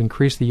requirements, you've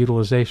increased the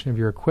utilization of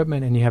your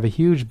equipment, and you have a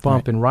huge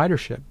bump in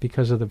ridership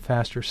because of the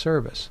faster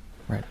service.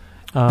 Right.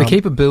 The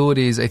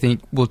capabilities, I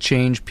think, will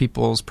change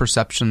people's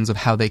perceptions of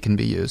how they can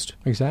be used.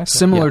 Exactly.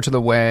 Similar to the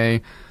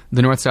way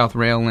the North-South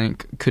Rail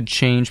Link could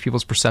change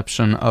people's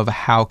perception of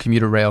how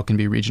commuter rail can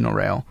be regional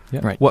rail.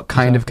 Yep. Right. What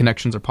kind of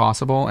connections are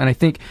possible. And I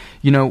think,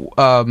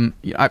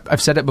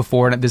 I've said it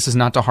before, and this is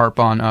not to harp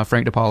on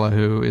Frank DePaula,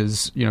 who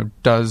is,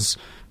 does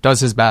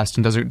his best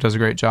and does a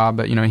great job.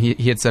 But,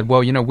 he had said,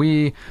 well,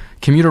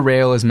 commuter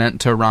rail is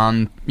meant to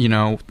run,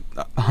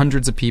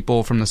 hundreds of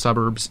people from the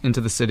suburbs into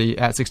the city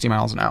at 60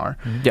 miles an hour.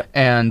 Yep.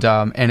 And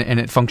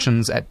it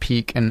functions at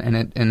peak and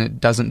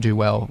it doesn't do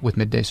well with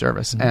midday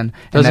service. And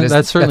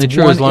that's certainly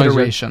true as long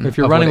as if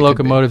you're running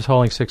locomotives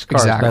hauling 6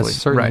 cars. Exactly. That's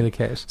certainly the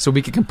case. So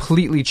we could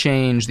completely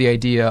change the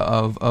idea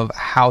of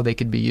how they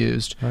could be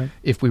used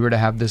if we were to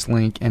have this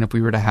link and if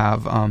we were to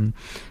have EMUs,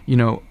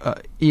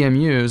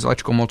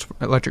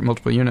 electric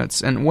multiple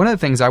units. And one of the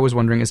things I was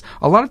wondering is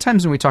a lot of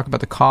times when we talk about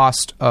the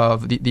cost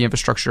of the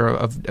infrastructure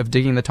of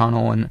digging the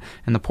tunnel and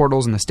the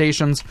portals and the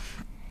stations,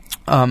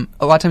 a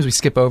lot of times we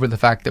skip over the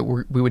fact that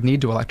we would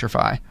need to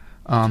electrify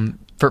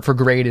for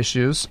grade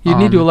issues. You'd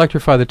need to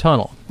electrify the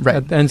tunnel.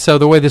 Right. And so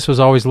the way this was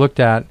always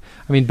looked at,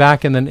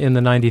 back in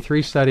the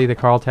 93 study, the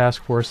Carl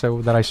Task Force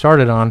that I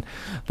started on,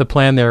 the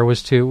plan there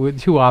was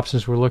two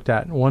options were looked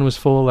at. One was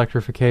full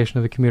electrification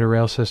of the commuter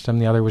rail system.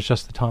 The other was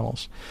just the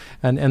tunnels.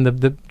 And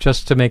the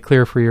just to make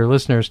clear for your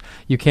listeners,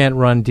 you can't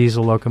run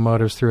diesel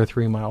locomotives through a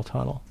 3-mile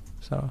tunnel.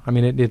 So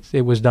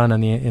it was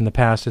done in the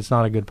past. It's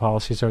not a good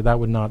policy, so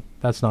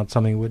that's not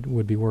something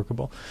would be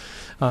workable.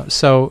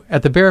 So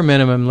at the bare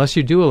minimum, unless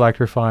you do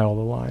electrify all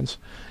the lines,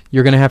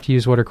 you're going to have to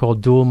use what are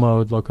called dual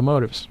mode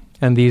locomotives,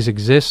 and these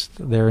exist.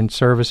 They're in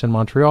service in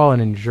Montreal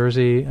and in New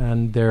Jersey,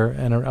 and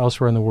are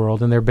elsewhere in the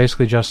world, and they're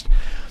basically just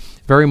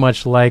very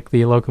much like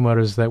the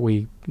locomotives that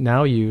we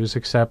now use,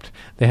 except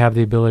they have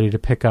the ability to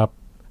pick up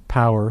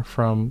power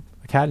from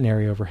a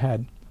catenary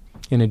overhead,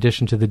 in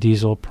addition to the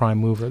diesel prime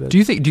mover. Do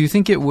you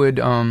think it would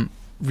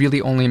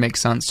really only make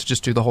sense to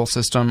just do the whole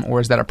system,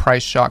 or is that a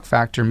price shock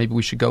factor? Maybe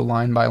we should go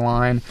line by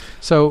line.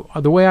 So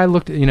the way I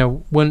looked at,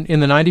 when in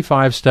the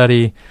 95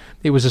 study,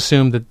 it was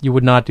assumed that you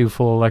would not do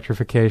full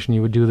electrification.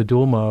 You would do the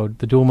dual mode.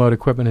 The dual mode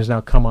equipment has now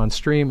come on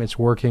stream. It's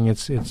working.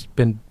 It's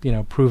been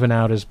proven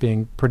out as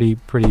being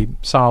pretty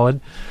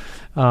solid.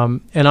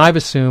 And I've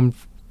assumed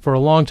for a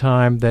long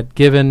time that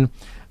given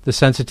the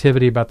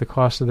sensitivity about the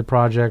cost of the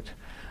project,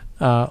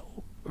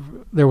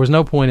 there was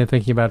no point in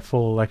thinking about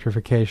full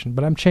electrification.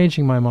 But I'm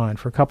changing my mind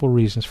for a couple of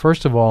reasons.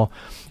 First of all,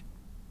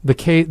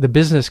 the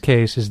business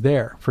case is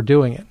there for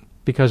doing it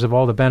because of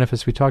all the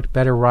benefits we talked: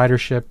 better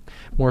ridership,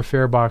 more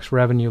fare box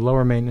revenue,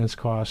 lower maintenance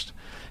cost,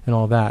 and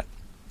all that.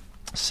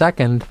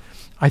 Second,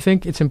 I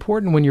think it's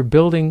important when you're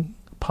building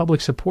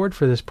public support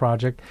for this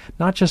project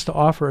not just to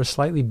offer a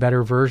slightly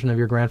better version of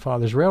your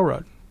grandfather's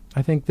railroad.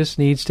 I think this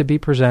needs to be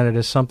presented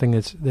as something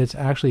that's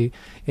actually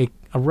a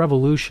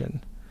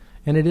revolution,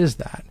 and it is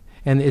that.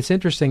 And it's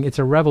interesting. It's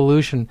a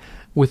revolution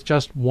with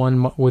just 1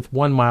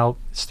 mile.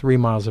 It's 3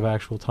 miles of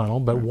actual tunnel,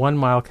 but 1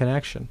 mile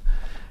connection.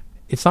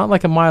 It's not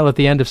like a mile at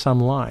the end of some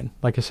line,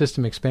 like a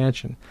system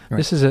expansion. Right.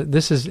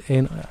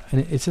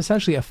 It's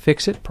essentially a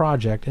fix-it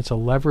project. It's a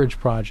leverage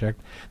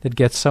project that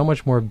gets so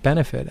much more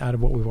benefit out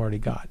of what we've already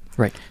got.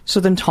 Right. So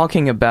then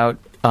talking about,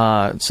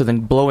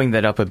 blowing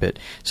that up a bit.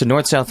 So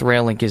North-South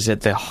Rail Link is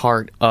at the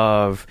heart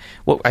of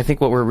what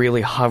we're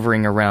really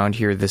hovering around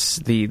here.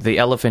 The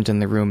elephant in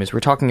the room is we're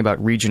talking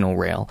about regional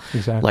rail.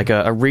 Exactly. Like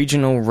a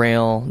regional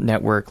rail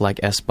network like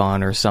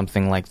S-Bahn or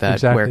something like that.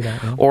 Exactly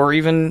that, yeah. Or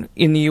even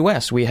in the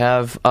U.S., we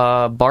have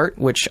BART,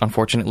 which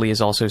unfortunately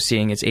is also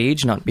seeing its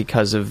age, not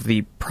because of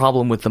the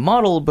problem with the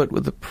model, but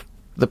with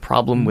the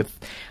problem with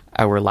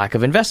our lack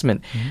of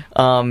investment.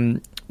 Mm-hmm.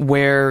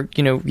 Where,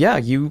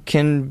 you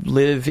can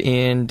live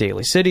in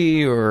Daly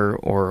City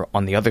or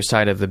on the other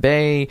side of the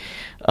bay,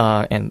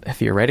 and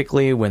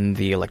theoretically, when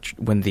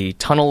the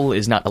tunnel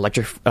is not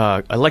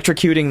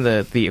electrocuting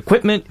the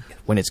equipment,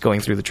 when it's going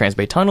through the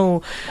Transbay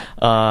Tunnel,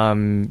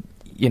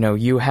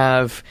 you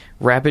have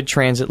rapid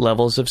transit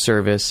levels of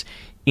service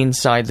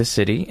inside the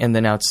city, and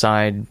then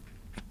outside,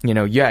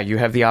 you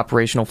have the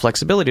operational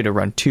flexibility to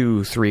run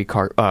 2, 3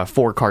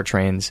 4 car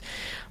trains.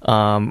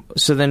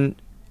 So then,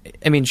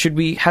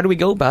 how do we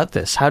go about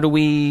this? Do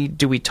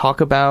we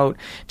talk about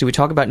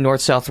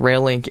North-South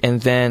Rail Link and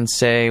then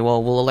say,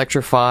 well, we'll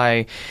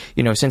electrify,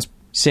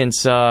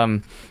 since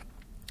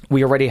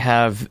we already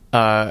have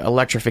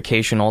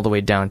electrification all the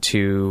way down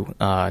to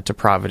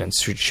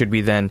Providence. Should we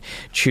then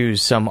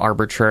choose some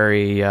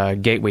arbitrary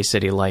gateway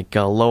city like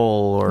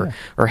Lowell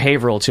or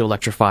Haverhill to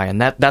electrify? And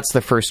that's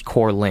the first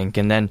core link,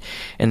 and then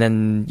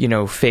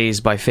phase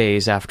by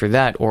phase after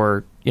that,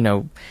 or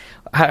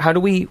how do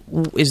we?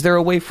 Is there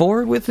a way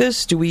forward with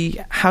this?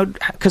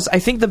 Because I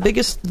think the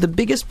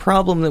biggest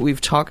problem that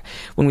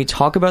when we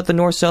talk about the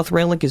North-South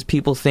Rail Link is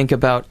people think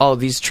about,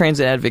 these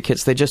transit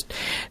advocates. They just,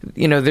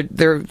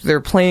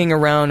 they're playing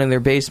around in their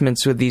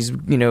basements with these,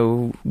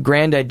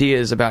 grand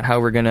ideas about how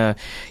we're going to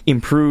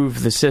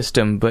improve the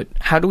system. But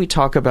how do we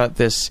talk about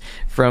this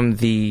from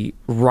the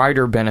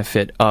rider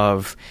benefit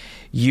of?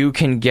 You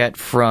can get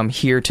from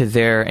here to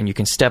there, and you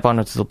can step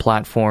onto the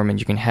platform, and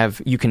you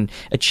can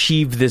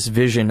achieve this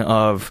vision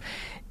of,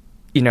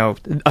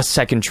 a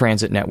second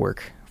transit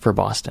network for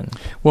Boston.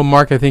 Well,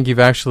 Mark, I think you've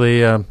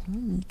actually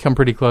come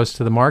pretty close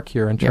to the mark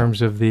here in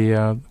terms of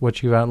the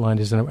what you've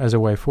outlined as a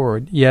way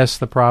forward. Yes,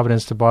 the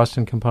Providence to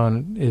Boston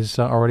component is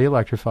already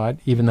electrified,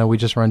 even though we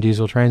just run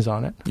diesel trains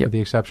on it, with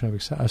the exception of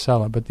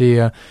Acela. But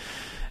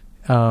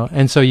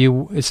and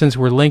so since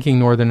we're linking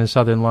northern and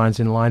southern lines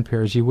in line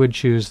pairs, you would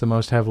choose the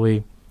most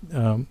heavily,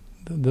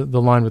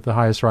 the line with the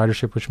highest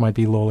ridership, which might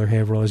be Lowell or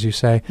Haverhill, as you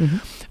say,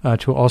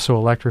 to also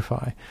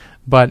electrify.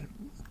 But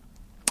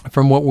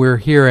from what we're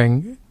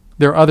hearing,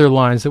 there are other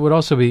lines that would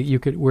also be,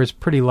 where it's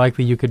pretty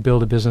likely you could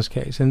build a business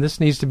case. And this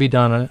needs to be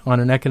done on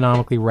an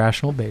economically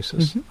rational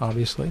basis,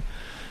 obviously.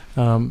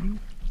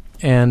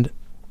 And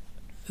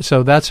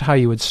so that's how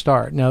you would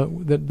start. Now,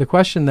 the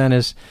question then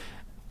is,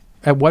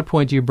 at what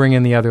point do you bring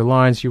in the other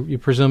lines? You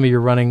presumably you're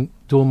running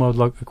dual-mode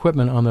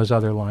equipment on those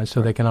other lines so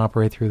they can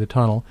operate through the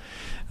tunnel.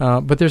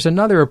 But there's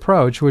another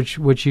approach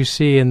which you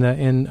see in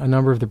a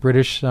number of the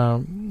British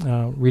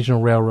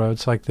regional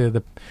railroads, like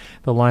the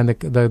line,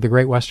 the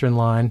Great Western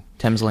Line,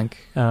 Thameslink,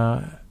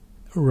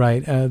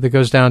 that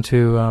goes down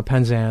to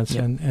Penzance,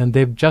 and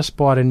they've just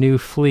bought a new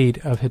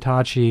fleet of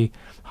Hitachi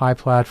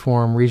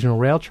high-platform regional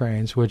rail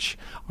trains,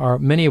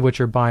 many of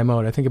which are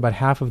bimodal. I think about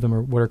half of them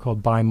are what are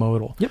called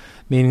bimodal,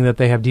 meaning that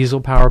they have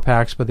diesel power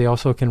packs, but they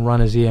also can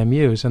run as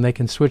EMUs, and they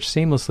can switch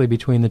seamlessly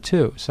between the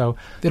two. So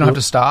they don't have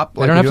to stop.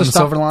 They don't have to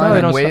stop. Silver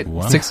Line and wait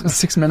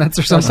 6 minutes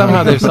or something.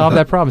 Somehow they've solved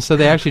that problem. So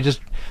they're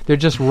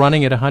just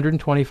running at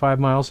 125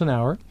 miles an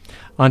hour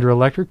under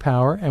electric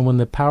power, and when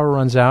the power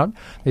runs out,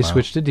 they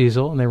switch to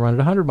diesel and they run at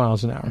 100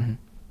 miles an hour,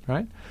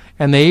 right?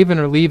 And they even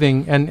are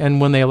leaving,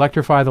 and when they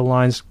electrify the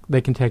lines,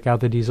 they can take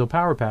out the diesel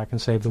power pack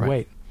and save the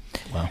weight.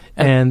 Wow.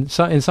 And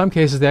so in some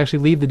cases, they actually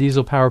leave the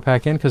diesel power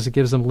pack in because it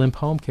gives them limp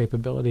home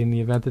capability in the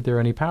event that there are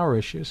any power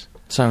issues.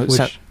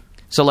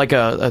 So like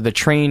the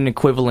train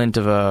equivalent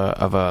of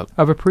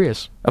a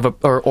Prius,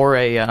 or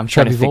a I'm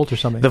trying Chevy to think, Volt or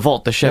something.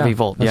 The Chevy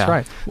Volt. That's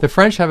right. The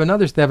French have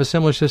they have a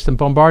similar system.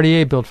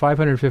 Bombardier built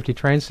 550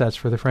 train sets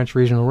for the French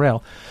regional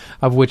rail,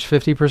 of which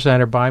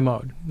 50% are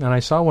bimode. And I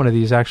saw one of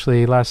these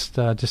actually last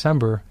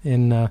December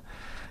in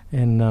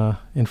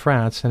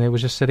France, and it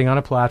was just sitting on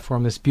a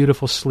platform. This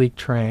beautiful, sleek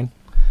train.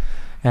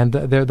 And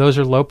those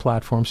are low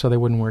platforms, so they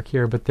wouldn't work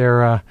here. But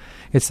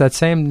it's that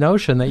same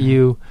notion that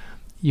you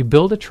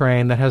build a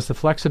train that has the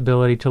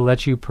flexibility to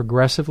let you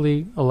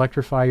progressively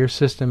electrify your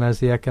system as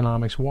the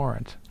economics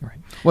warrant. Right.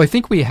 Well, I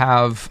think we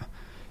have.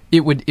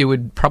 It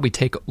would probably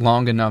take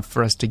long enough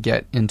for us to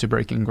get into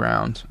breaking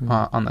ground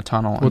on the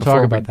tunnel. We'll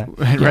talk about that.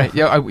 Right.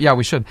 Yeah,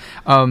 we should.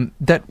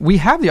 That we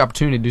have the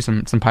opportunity to do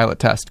some pilot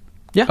tests.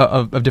 Yeah.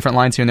 Of different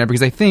lines here and there,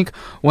 because I think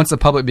once the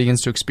public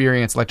begins to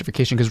experience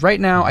electrification, because right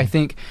now I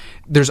think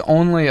there's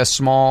only a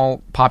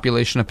small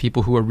population of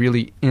people who are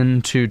really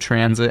into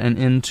transit and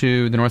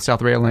into the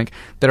North-South Rail Link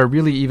that are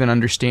really even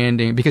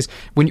understanding, because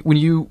when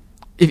you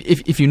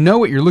if you know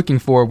what you're looking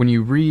for when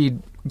you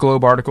read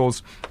Globe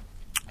articles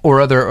or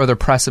other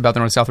press about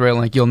the North-South Rail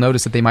Link, you'll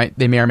notice that they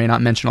may or may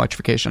not mention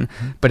electrification.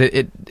 But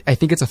I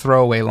think it's a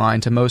throwaway line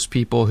to most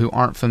people who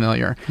aren't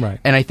familiar. Right.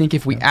 And I think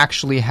if we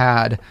actually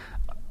had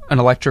an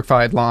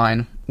electrified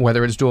line,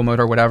 whether it's dual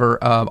motor or whatever,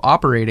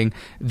 operating,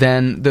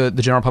 then the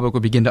general public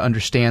would begin to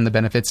understand the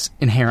benefits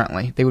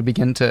inherently. They would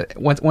begin to,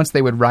 once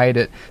they would ride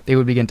it, they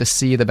would begin to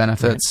see the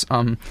benefits.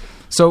 Right.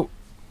 So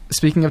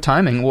speaking of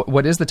timing,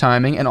 what is the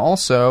timing? And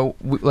also,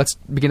 let's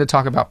begin to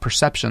talk about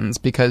perceptions,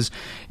 because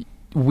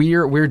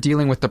we're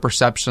dealing with the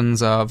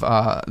perceptions of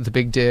the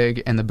Big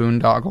Dig and the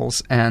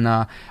boondoggles. And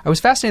I was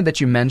fascinated that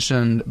you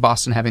mentioned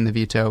Boston having the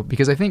veto,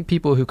 because I think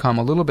people who come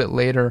a little bit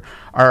later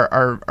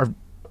are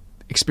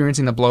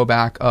experiencing the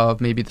blowback of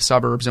maybe the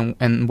suburbs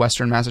and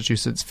Western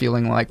Massachusetts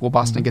feeling like, well,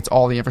 Boston gets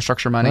all the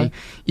infrastructure money, right.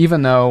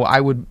 Even though I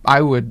would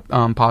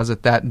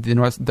posit that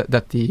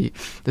the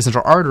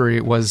Central Artery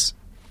was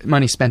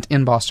money spent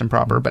in Boston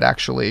proper, but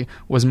actually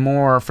was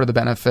more for the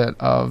benefit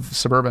of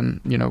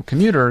suburban,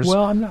 commuters.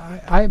 Well,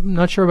 I'm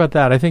not sure about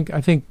that. I think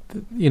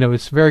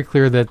it's very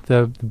clear that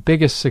the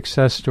biggest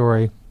success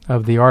story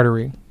of the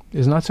artery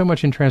is not so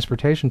much in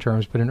transportation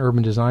terms, but in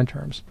urban design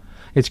terms.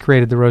 It's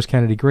created the Rose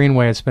Kennedy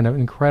Greenway. It's been an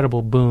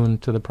incredible boon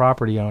to the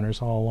property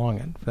owners all along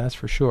it. That's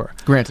for sure.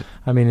 Granted.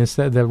 I mean,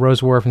 the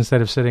Rose Wharf, instead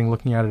of sitting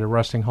looking out at a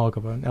rusting hulk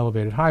of an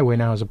elevated highway,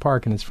 now has a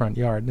park in its front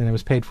yard, and it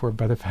was paid for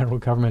by the federal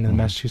government and the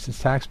Massachusetts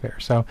taxpayer.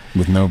 So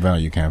with no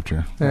value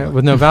capture.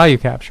 With no value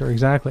capture,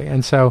 exactly.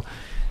 And so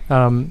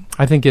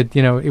I think it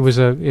was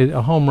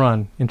a home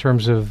run in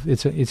terms of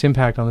its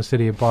impact on the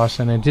city of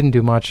Boston. And it didn't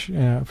do much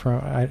with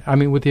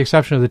the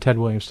exception of the Ted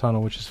Williams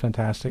Tunnel, which is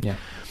fantastic. Yeah.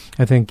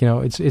 I think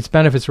its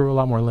benefits are a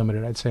lot more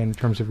limited, I'd say, in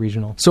terms of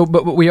regional. So,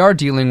 but we are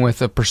dealing with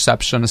a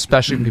perception,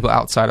 especially from people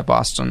outside of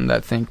Boston,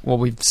 that think, well,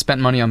 we've spent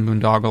money on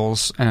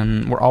boondoggles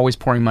and we're always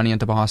pouring money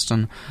into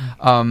Boston.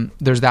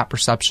 There's that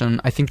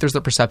perception. I think there's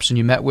the perception.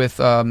 You met with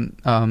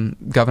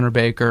Governor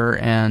Baker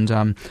and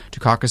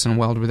Dukakis and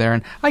Weld were there,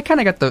 and I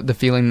kind of got the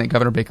feeling that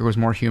Governor Baker was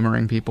more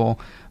humoring people.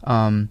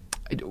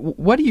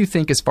 What do you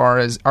think as far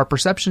as our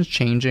perceptions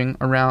changing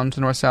around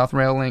the North-South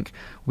Rail Link?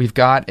 We've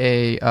got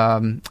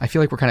I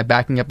feel like we're kind of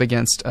backing up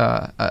against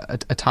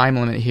a time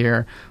limit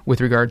here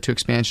with regard to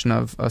expansion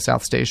of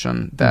South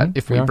Station, that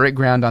if we break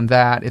ground on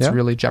that, it's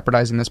really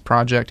jeopardizing this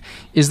project.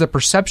 Is the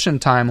perception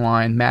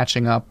timeline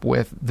matching up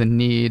with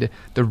the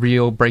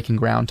real breaking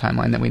ground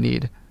timeline that we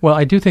need? Well,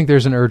 I do think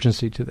there's an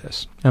urgency to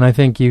this, and I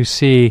think you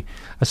see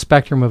a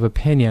spectrum of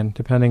opinion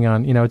depending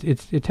on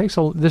it takes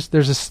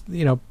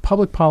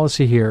public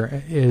policy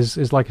here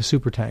is like a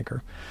super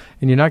tanker,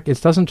 and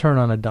it doesn't turn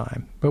on a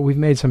dime. But we've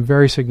made some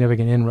very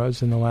significant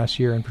inroads in the last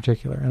year in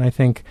particular, and I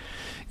think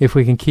if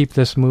we can keep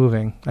this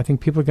moving, I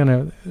think people are going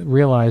to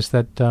realize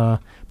that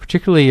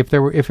particularly if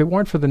it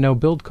weren't for the no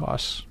build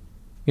costs,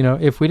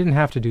 if we didn't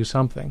have to do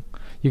something,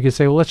 you could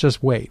say, well, let's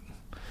just wait.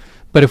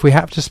 But if we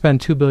have to spend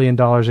 $2 billion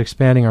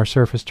expanding our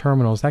surface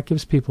terminals, that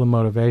gives people a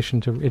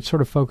motivation it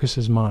sort of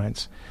focuses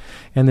minds.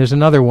 And there's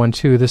another one,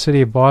 too. The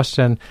city of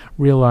Boston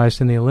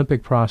realized in the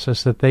Olympic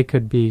process that they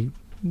could be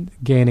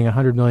gaining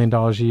 $100 million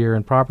a year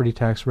in property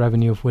tax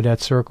revenue if Woodette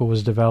Circle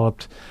was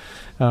developed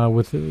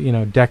with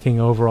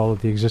decking over all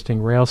of the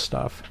existing rail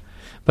stuff.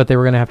 But they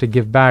were going to have to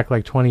give back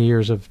like 20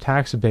 years of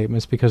tax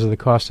abatements because of the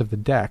cost of the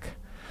deck.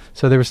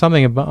 So there was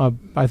something,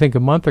 I think a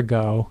month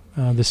ago,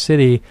 the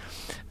city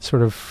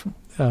sort of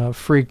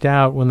freaked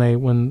out when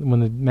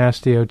the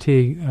Mass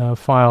DOT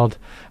filed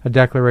a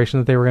declaration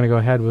that they were going to go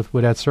ahead with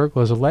Woodette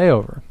Circle as a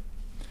layover,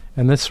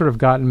 and this sort of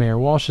got Mayor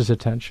Walsh's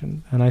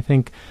attention. And I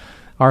think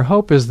our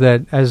hope is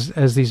that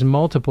as these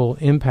multiple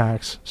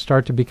impacts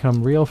start to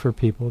become real for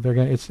people,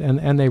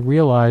 and they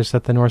realize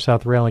that the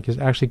North-South Rail Link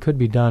actually could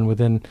be done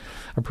within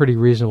a pretty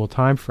reasonable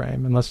time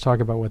frame. And let's talk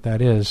about what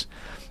that is.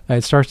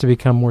 It starts to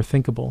become more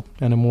thinkable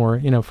and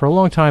for a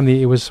long time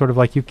it was sort of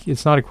like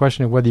it's not a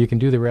question of whether you can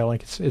do the rail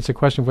link. It's a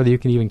question of whether you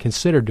can even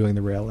consider doing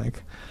the rail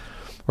link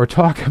or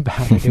talk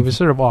about it. It was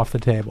sort of off the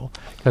table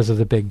because of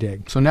the Big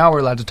Dig. So now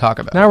we're allowed to talk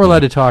about it. Now we're allowed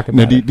to talk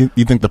about it. Do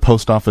you think the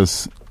post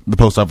office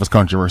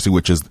controversy,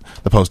 which is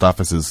the post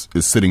office is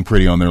sitting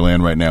pretty on their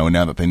land right now, and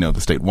now that they know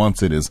the state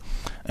wants it, is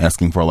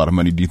asking for a lot of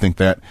money, do you think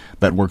that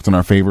works in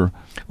our favor?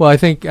 Well, I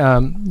think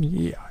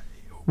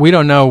we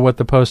don't know what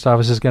the post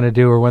office is going to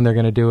do or when they're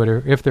going to do it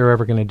or if they're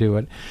ever going to do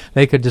it.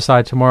 They could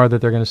decide tomorrow that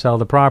they're going to sell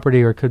the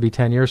property, or it could be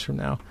 10 years from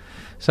now.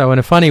 So in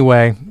a funny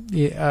way,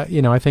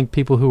 I think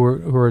people who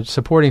are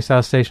supporting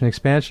South Station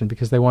expansion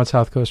because they want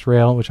South Coast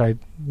Rail,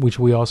 which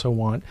we also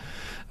want,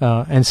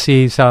 and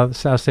see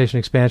South Station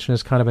expansion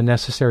as kind of a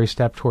necessary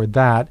step toward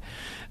that.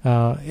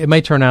 It may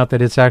turn out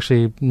that it's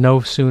actually no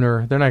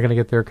sooner. They're not going to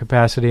get their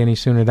capacity any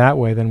sooner that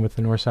way than with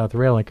the North-South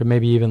Rail Link, or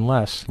maybe even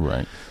less.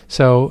 Right.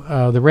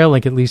 So the rail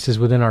link at least is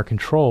within our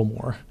control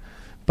more.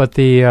 But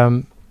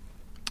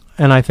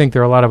and I think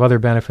there are a lot of other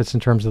benefits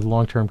in terms of the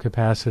long-term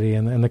capacity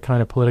and the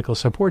kind of political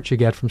support you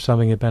get from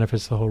something that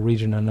benefits the whole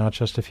region and not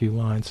just a few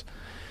lines.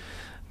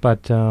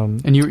 But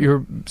and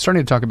you're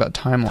starting to talk about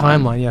timeline.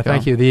 Timeline, yeah.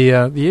 Thank you.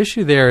 The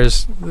issue there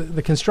is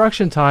the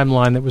construction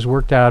timeline that was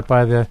worked out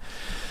by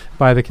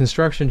the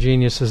construction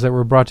geniuses that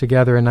were brought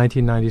together in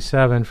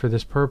 1997 for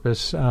this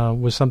purpose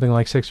was something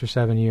like 6 or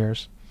 7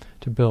 years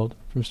to build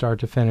from start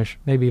to finish,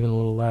 maybe even a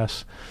little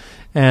less.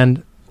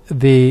 And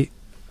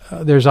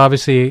there's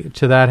obviously,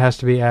 to that has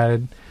to be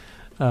added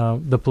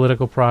the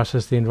political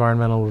process, the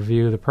environmental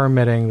review, the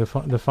permitting,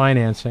 the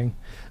financing.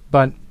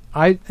 But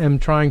I am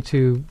trying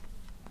to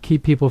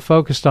keep people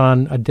focused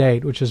on a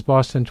date, which is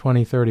Boston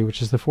 2030,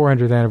 which is the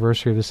 400th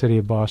anniversary of the city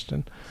of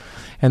Boston.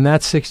 And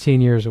that's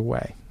 14 years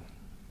away,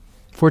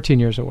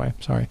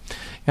 sorry.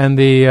 And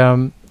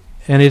and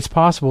it's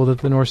possible that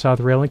the North-South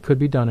Rail Link could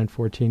be done in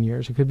 14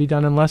 years. It could be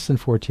done in less than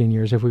 14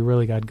 years if we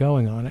really got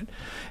going on it.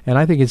 And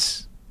I think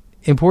it's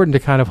important to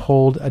kind of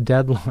hold a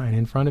deadline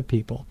in front of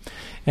people.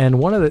 And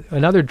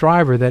another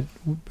driver that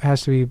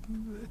has to be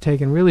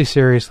taken really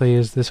seriously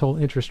is this whole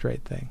interest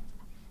rate thing.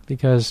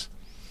 Because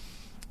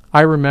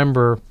I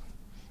remember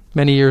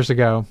many years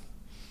ago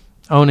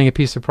owning a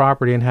piece of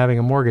property and having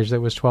a mortgage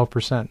that was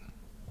 12%,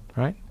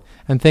 right?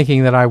 And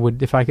thinking that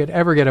if I could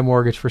ever get a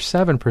mortgage for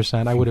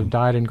 7%, I would have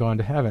died and gone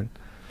to heaven.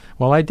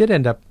 Well, I did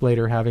end up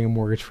later having a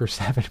mortgage for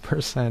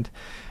 7%,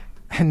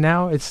 and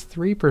now it's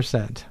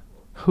 3%.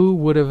 Who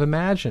would have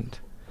imagined?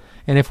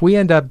 And if we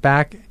end up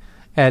back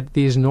at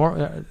these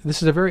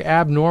this is a very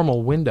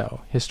abnormal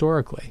window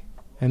historically,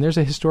 and there's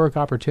a historic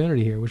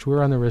opportunity here which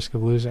we're on the risk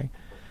of losing.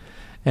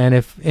 And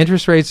if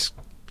interest rates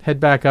head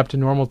back up to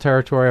normal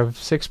territory of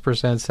 6%,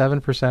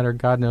 7%, or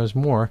God knows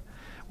more,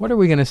 what are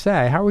we going to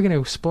say? How are we going to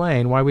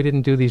explain why we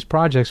didn't do these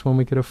projects when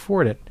we could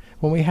afford it,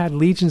 when we had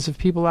legions of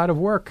people out of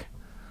work?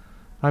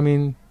 I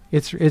mean,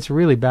 it's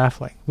really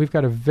baffling. We've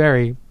got a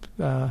very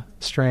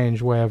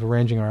strange way of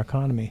arranging our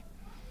economy.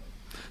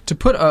 To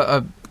put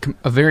a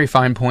very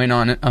fine point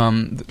on it,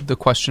 the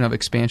question of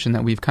expansion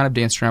that we've kind of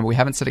danced around, but we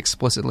haven't said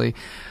explicitly,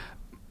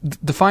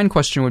 the fine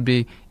question would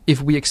be,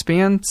 if we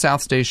expand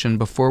South Station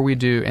before we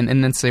do, and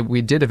then say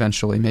we did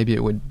eventually, maybe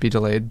it would be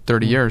delayed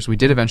 30 years, we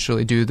did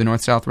eventually do the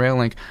North-South Rail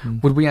Link,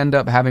 would we end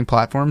up having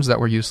platforms that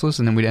were useless,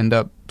 and then we'd end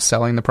up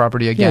selling the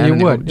property again? Yeah,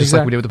 you would. Just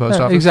like we did with the post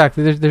office?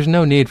 Exactly. There's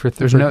no need for...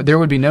 There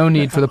would be no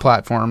need for the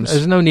platforms.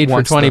 There's no need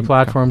for 20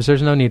 platforms.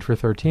 There's no need for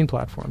 13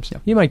 platforms. Yeah.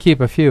 You might keep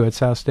a few at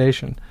South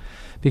Station,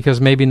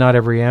 because maybe not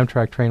every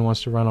Amtrak train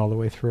wants to run all the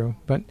way through.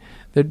 But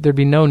there'd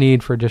be no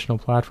need for additional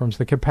platforms.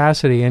 The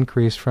capacity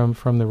increase from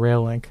the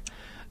rail link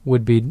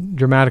would be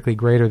dramatically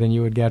greater than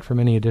you would get from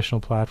any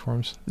additional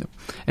platforms. Yep.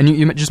 And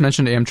you just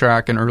mentioned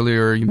Amtrak, and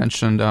earlier you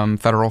mentioned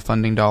federal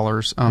funding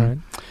dollars. Right.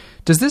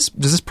 Does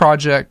this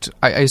project,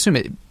 I assume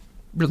it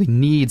really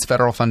needs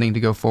federal funding to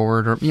go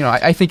forward, or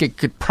I think it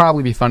could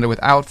probably be funded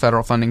without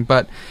federal funding,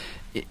 but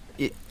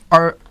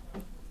are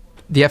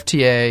the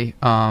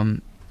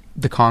FTA,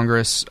 the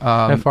Congress,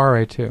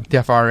 FRA too.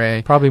 The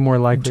FRA probably more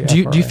likely. Do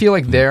you feel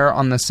like they're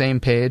on the same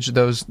page?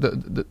 Those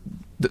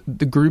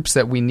the groups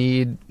that we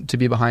need to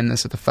be behind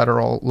this at the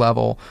federal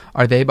level,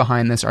 are they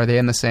behind this? Are they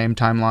in the same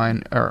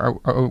timeline?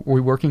 Are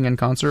we working in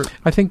concert?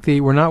 I think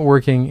we're not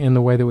working in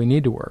the way that we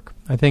need to work.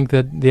 I think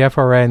that the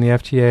FRA and the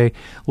FTA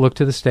look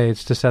to the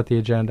states to set the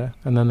agenda,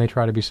 and then they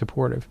try to be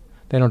supportive.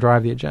 They don't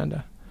drive the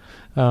agenda.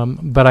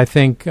 But I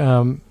think.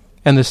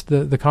 And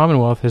the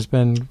Commonwealth has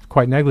been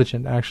quite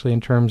negligent, actually,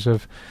 in terms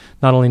of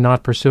not only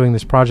not pursuing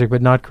this project,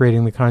 but not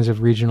creating the kinds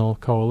of regional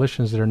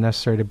coalitions that are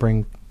necessary to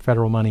bring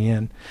federal money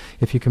in.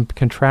 If you can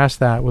contrast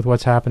that with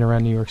what's happened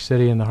around New York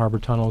City and the harbor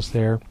tunnels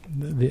there,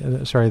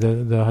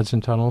 the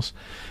Hudson tunnels,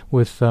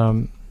 with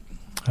the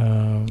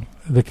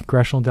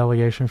congressional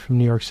delegation from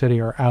New York City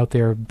are out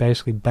there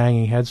basically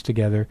banging heads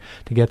together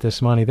to get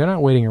this money. They're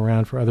not waiting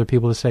around for other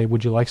people to say,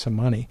 would you like some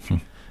money?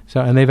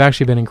 And they've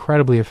actually been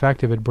incredibly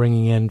effective at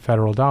bringing in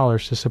federal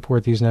dollars to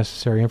support these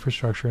necessary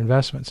infrastructure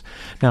investments.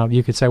 Now,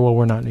 you could say, well,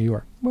 we're not New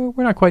York. Well,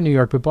 we're not quite New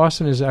York, but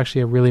Boston is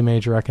actually a really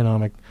major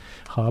economic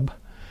hub.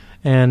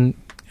 And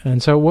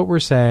so what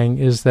we're saying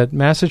is that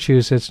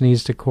Massachusetts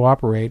needs to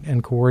cooperate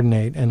and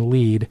coordinate and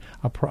lead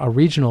a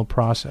regional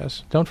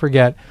process. Don't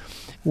forget,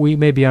 we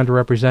may be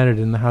underrepresented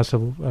in the House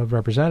of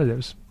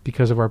Representatives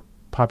because of our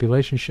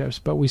population shifts,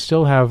 but we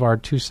still have our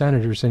 2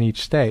 senators in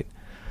each state.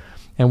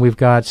 And we've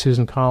got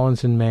Susan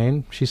Collins in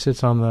Maine. She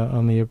sits on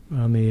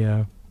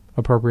the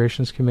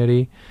Appropriations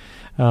Committee,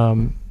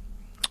 and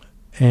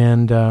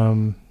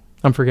I'm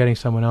forgetting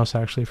someone else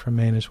actually from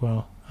Maine as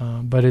well.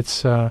 But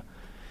it's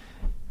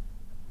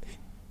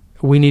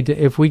we need to,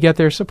 if we get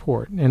their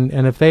support, and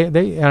if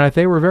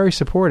they were very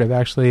supportive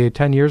actually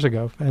 10 years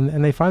ago,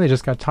 and they finally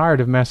just got tired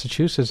of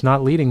Massachusetts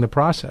not leading the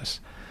process.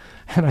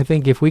 And I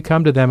think if we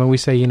come to them and we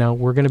say,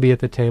 we're going to be at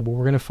the table,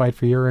 we're going to fight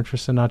for your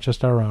interests and not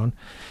just our own,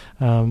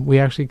 we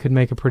actually could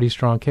make a pretty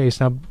strong case.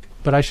 Now,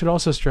 but I should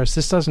also stress,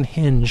 this doesn't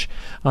hinge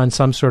on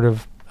some sort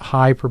of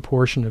high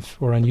proportion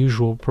or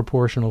unusual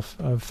proportion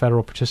of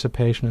federal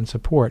participation and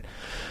support.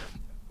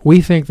 We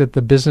think that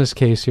the business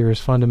case here is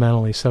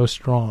fundamentally so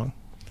strong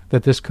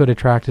that this could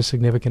attract a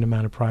significant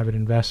amount of private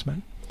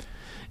investment.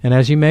 And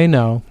as you may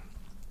know,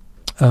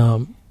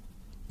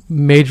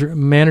 major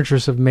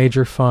managers of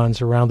major funds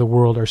around the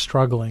world are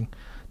struggling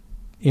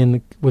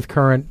with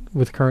current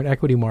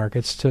equity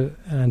markets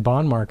and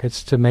bond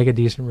markets to make a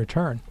decent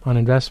return on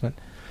investment.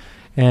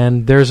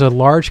 And there's a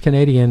large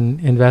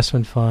Canadian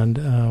investment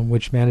fund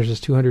which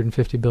manages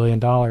 $250 billion,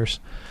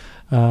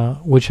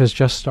 which has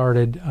just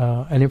started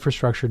an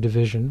infrastructure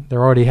division.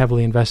 They're already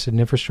heavily invested in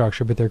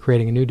infrastructure, but they're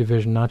creating a new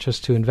division, not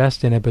just to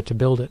invest in it, but to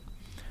build it.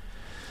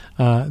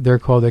 They're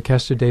called the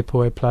Caisse de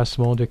dépôt et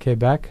placement de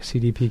Québec,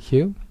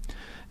 CDPQ,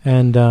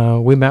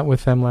 and we met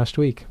with them last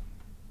week.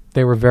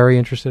 They were very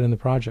interested in the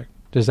project.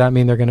 Does that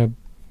mean they're going to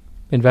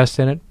invest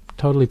in it?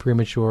 Totally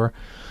premature,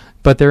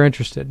 but they're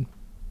interested.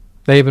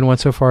 They even went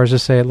so far as to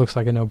say it looks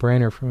like a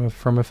no-brainer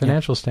from a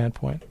financial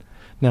standpoint.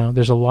 Now,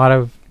 there's a lot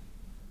of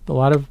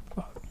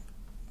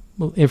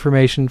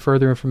information,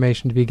 further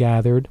information to be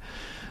gathered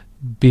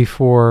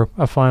before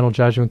a final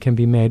judgment can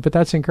be made, but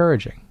that's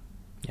encouraging.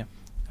 Yeah.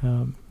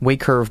 Way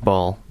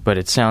curveball, but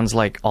it sounds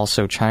like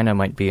also China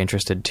might be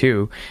interested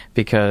too,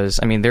 because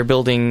they're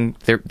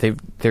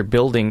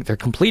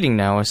completing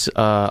now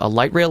a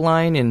light rail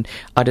line in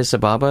Addis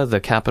Ababa, the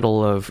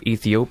capital of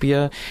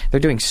Ethiopia. They're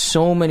doing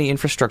so many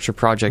infrastructure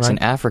projects in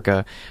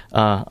Africa.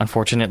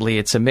 Unfortunately,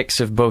 it's a mix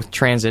of both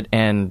transit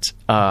and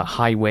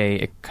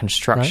highway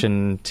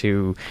construction.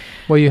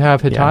 Well, you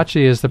have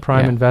Hitachi as the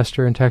prime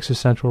investor in Texas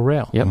Central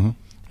Rail. Yep. Mm-hmm.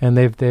 And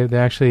they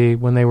actually,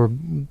 when they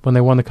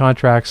won the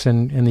contracts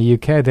in the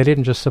UK, they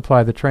didn't just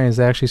supply the trains.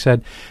 They actually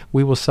said,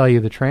 we will sell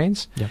you the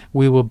trains,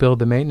 we will build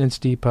the maintenance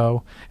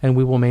depot, and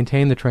we will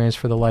maintain the trains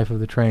for the life of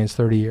the trains,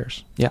 30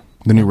 years. Yeah.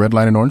 The new red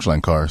line and orange line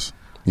cars.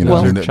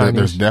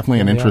 There's definitely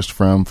an interest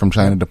from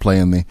China to play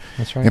in the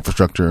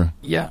infrastructure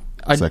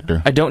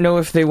sector. I don't know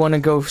if they want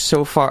to go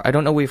so far. I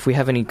don't know if we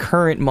have any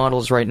current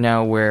models right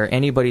now where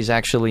anybody's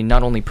actually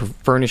not only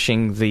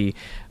furnishing the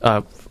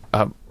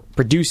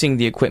producing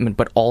the equipment,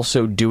 but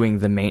also doing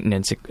the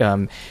maintenance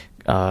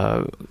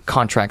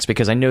contracts,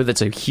 because I know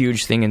that's a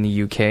huge thing in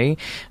the UK,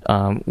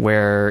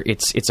 where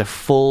it's a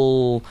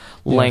full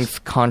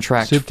length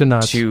contract soup to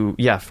nuts. to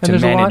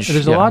there's manage.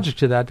 There's a logic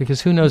to that, because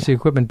who knows the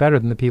equipment better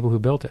than the people who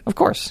built it? Of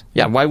course,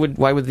 yeah. Why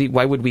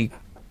would we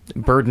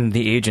burden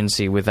the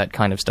agency with that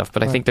kind of stuff?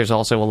 But I think there's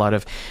also a lot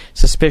of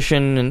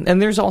suspicion,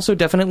 and there's also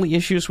definitely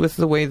issues with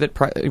the way that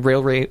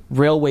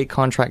railway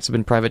contracts have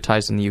been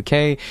privatized in the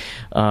UK.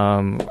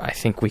 I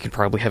think we could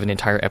probably have an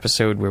entire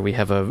episode where we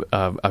have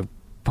a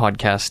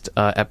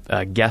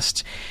podcast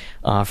guest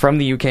from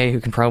the UK who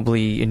can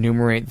probably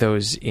enumerate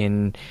those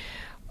in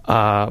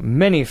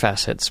many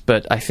facets.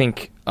 But I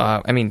think,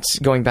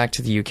 going back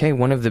to the UK,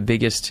 one of the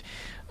biggest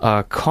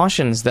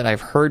cautions that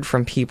I've heard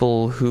from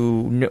people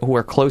who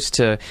are close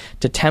to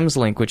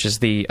Thameslink, which is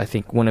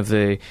one of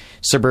the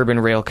suburban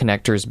rail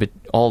connectors, but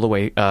all the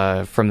way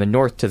from the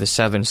north to the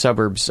 7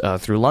 suburbs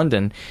through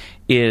London,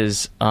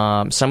 is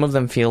some of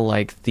them feel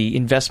like the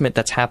investment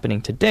that's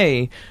happening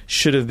today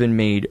should have been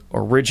made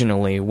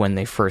originally when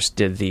they first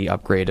did the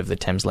upgrade of the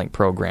Thameslink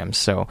program.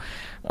 So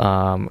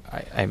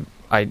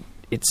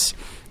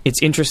it's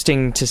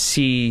interesting to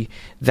see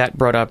that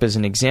brought up as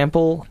an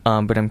example,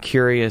 but I'm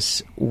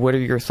curious, what are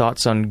your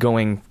thoughts on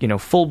going,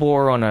 full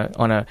bore on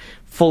a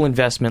full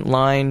investment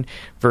line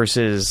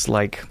versus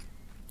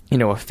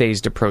a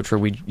phased approach where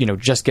we,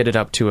 just get it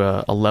up to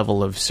a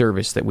level of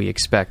service that we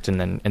expect, and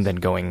then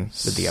going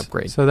with the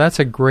upgrade? So that's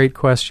a great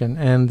question,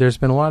 and there's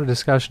been a lot of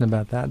discussion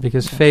about that,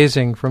 because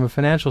phasing, from a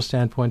financial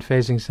standpoint,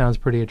 phasing sounds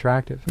pretty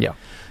attractive. Yeah.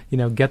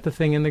 Get the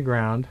thing in the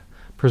ground,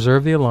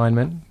 preserve the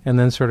alignment, and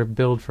then sort of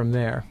build from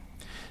there.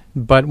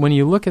 But when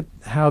you look at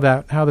how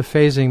the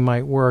phasing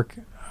might work,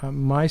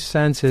 my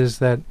sense is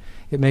that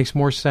it makes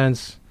more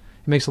sense.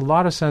 It makes a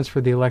lot of sense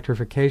for the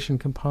electrification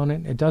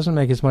component. It doesn't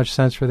make as much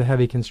sense for the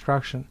heavy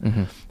construction. Mm-hmm.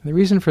 And the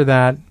reason for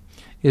that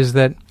is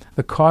that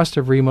the cost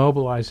of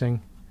remobilizing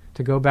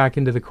to go back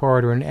into the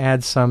corridor and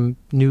add some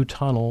new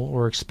tunnel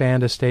or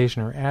expand a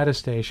station or add a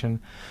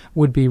station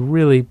would be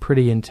really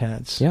pretty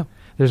intense. Yeah.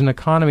 There's an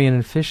economy and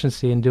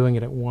efficiency in doing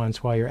it at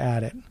once while you're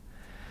at it.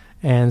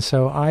 And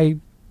so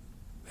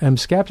I'm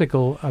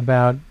skeptical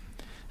about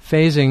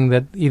phasing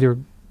that either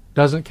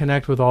doesn't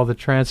connect with all the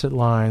transit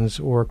lines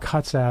or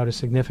cuts out a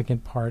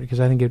significant part, because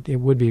I think it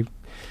would be.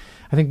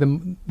 I think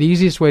the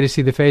easiest way to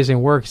see the phasing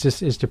work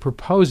is to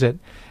propose it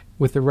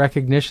with the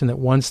recognition that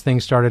once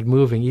things started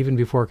moving, even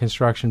before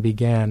construction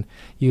began,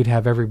 you'd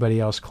have everybody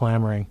else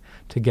clamoring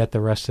to get the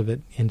rest of it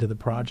into the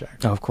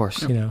project. Oh, of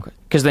course. You know,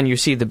 because then you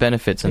see the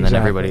benefits, and then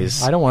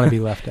everybody's. I don't want to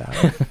be left out.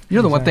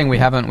 The one thing we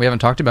haven't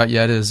talked about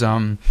yet is,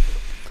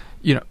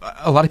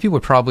 a lot of people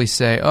would probably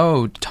say,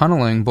 "Oh,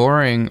 tunneling,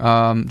 boring.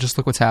 Just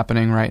look what's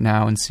happening right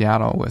now in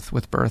Seattle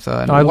with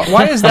Bertha." And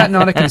why is that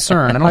not a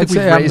concern? I don't think we've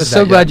raised I'm that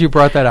so glad yet. you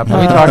brought that up.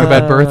 Let me talk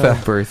about Bertha.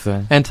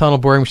 Bertha. And tunnel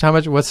boring. How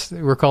much? What's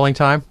recalling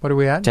time? What are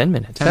we at? 10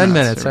 minutes. 10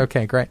 minutes. Sure.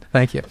 Okay, great.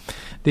 Thank you.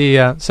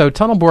 So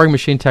tunnel boring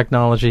machine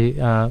technology,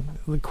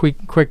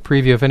 quick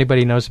preview if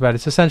anybody knows about it.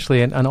 It's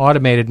essentially an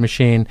automated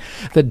machine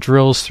that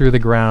drills through the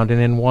ground, and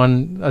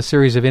in a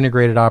series of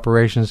integrated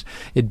operations,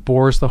 it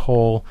bores the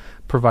hole,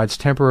 provides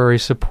temporary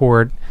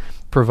support,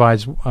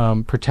 provides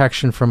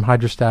protection from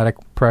hydrostatic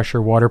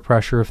pressure, water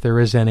pressure if there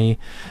is any,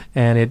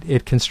 and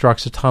it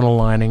constructs a tunnel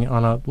lining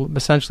on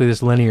essentially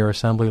this linear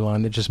assembly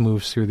line that just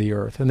moves through the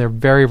earth. And they're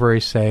very, very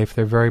safe.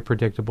 They're very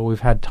predictable. We've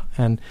had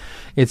and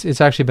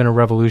it's actually been a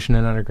revolution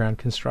in underground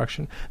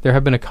construction. There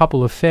have been a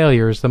couple of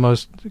failures, the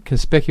most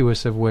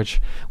conspicuous of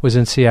which was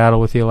in Seattle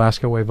with the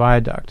Alaska Way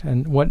Viaduct.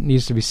 And what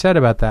needs to be said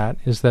about that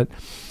is that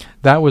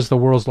was the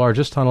world's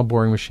largest tunnel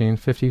boring machine,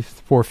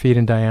 54 feet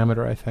in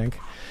diameter, I think.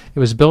 It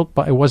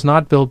was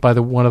not built by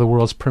one of the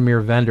world's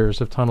premier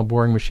vendors of tunnel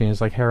boring machines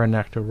like Hera,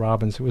 Nectar,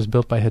 Robbins. It was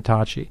built by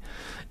Hitachi.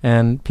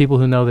 And people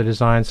who know the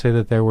design say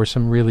that there were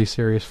some really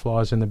serious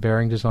flaws in the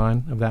bearing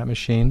design of that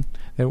machine,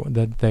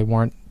 that they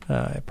weren't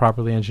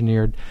properly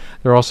engineered.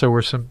 There also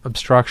were some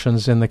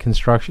obstructions in the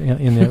construction,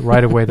 in the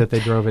right-of-way that they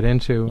drove it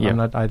into.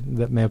 Yeah.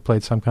 That may have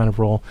played some kind of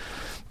role.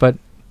 But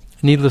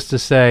needless to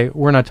say,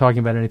 we're not talking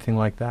about anything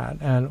like that.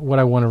 And what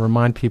I want to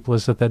remind people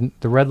is that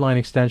the Red Line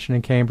extension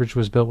in Cambridge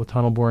was built with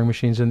tunnel boring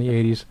machines in the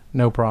 80s,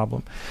 no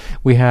problem.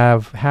 We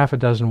have half a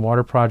dozen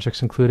water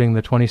projects, including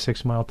the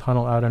 26-mile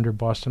tunnel out under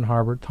Boston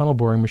Harbor, tunnel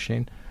boring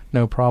machine,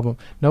 no problem.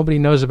 Nobody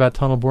knows about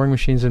tunnel boring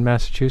machines in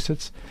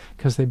Massachusetts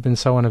because they've been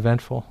so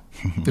uneventful.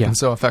 They've been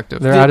so effective.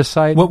 They're out of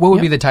sight. What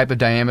would be the type of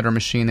diameter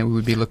machine that we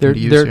would be looking to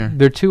use here?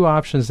 There are two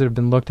options that have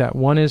been looked at.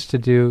 One is to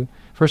do...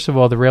 First of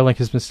all, the rail link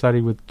has been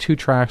studied with 2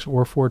 tracks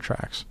or 4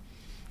 tracks.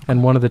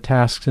 And one of the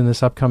tasks in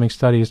this upcoming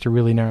study is to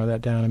really narrow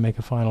that down and make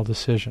a final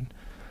decision.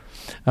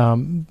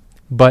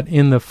 But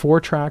in the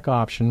 4-track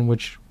option,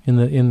 which in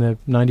the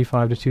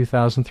 95 to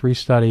 2003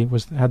 study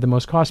had the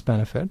most cost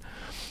benefit,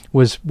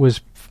 was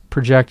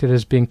projected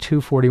as being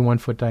 2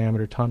 41-foot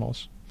diameter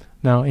tunnels.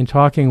 Now, in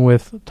talking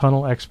with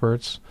tunnel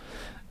experts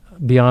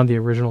beyond the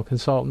original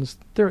consultants,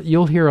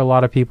 you'll hear a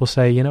lot of people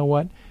say, you know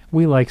what?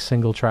 We like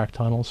single-track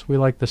tunnels. We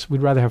like this.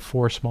 We'd rather have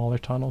 4 smaller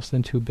tunnels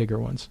than 2 bigger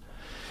ones.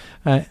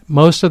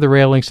 Most of the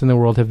rail links in the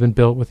world have been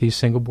built with these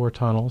single-bore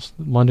tunnels.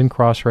 London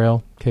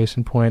Crossrail, case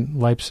in point,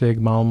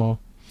 Leipzig, Malmo.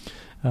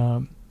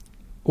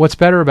 What's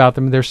better about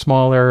them? They're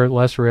smaller,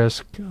 less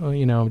risk,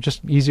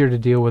 just easier to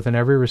deal with in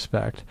every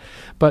respect.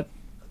 But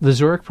the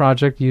Zurich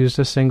project used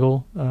a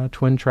single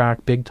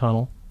twin-track big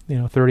tunnel.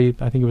 30.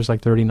 I think it was like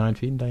 39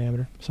 feet in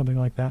diameter, something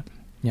like that.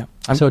 Yeah.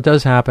 So it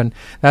does happen.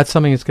 That's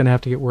something that's going to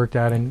have to get worked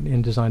out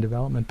in design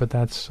development, but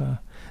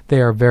they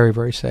are very,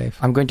 very safe.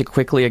 I'm going to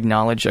quickly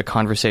acknowledge a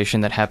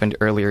conversation that happened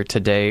earlier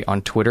today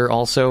on Twitter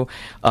also.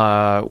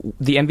 The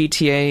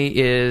MBTA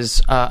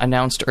is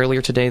announced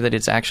earlier today that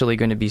it's actually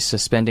going to be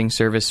suspending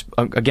service,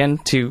 again,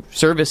 to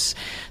service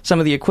some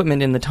of the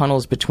equipment in the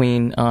tunnels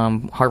between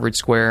Harvard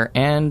Square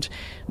and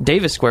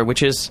Davis Square,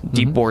 which is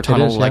deep bore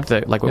tunnel like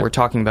what we're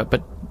talking about.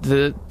 But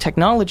the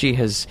technology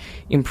has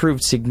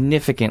improved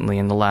significantly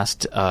in the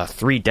last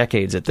 3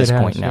 decades at this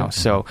point now.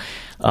 So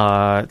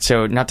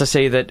not to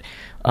say that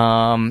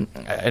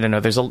I don't know.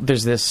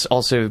 There's this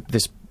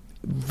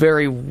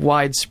very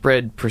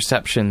widespread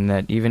perception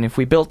that even if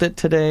we built it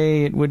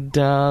today, it would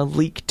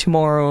leak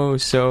tomorrow.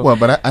 So well,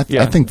 but I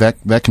think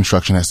that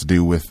construction has to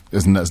do with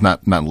is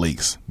not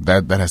leaks.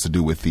 That has to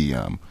do with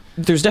the.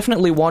 There's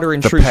definitely water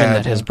intrusion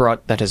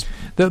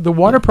the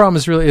water problem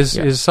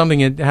is something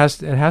it has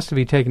to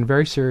be taken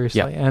very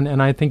seriously,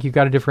 and I think you've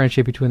got to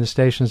differentiate between the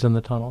stations and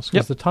the tunnels,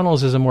 because the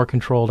tunnels is a more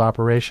controlled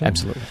operation.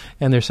 Absolutely.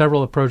 And there's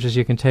several approaches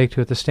you can take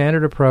to it. The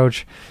standard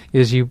approach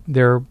is you're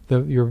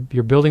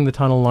building the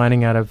tunnel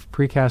lining out of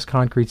precast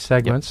concrete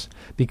segments.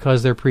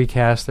 Because they're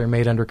precast, they're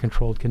made under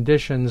controlled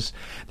conditions.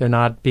 They're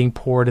not being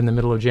poured in the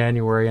middle of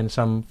January in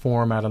some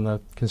form out on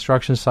the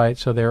construction site,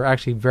 so they're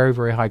actually very,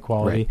 very high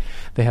quality. Right.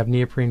 They have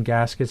neoprene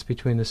gaskets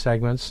between the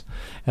segments,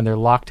 and they're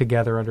locked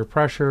together under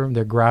pressure.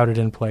 They're grouted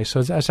in place.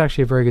 So that's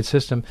actually a very good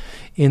system.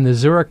 In the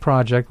Zurich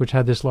project, which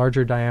had this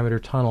larger diameter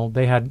tunnel,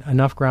 they had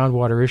enough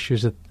groundwater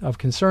issues of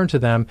concern to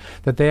them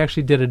that they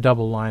actually did a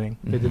double lining.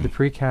 Mm-hmm. They did the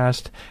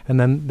precast, and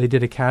then they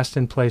did a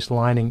cast-in-place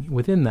lining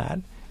within that,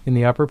 in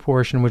the upper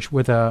portion, which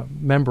with a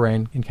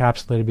membrane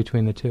encapsulated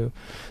between the two.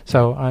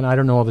 So, and I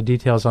don't know all the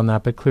details on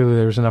that, but clearly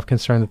there was enough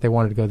concern that they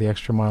wanted to go the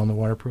extra mile in the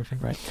waterproofing.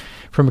 Right.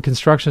 From a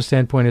construction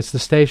standpoint, it's the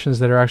stations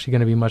that are actually going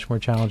to be much more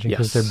challenging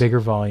because they're bigger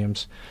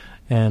volumes,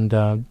 and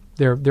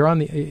they're on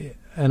the.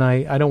 And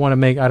I don't want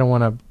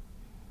to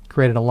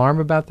created alarm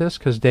about this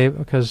because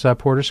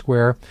Porter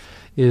Square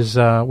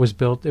was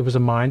built. It was a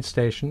mined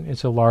station.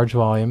 It's a large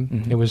volume.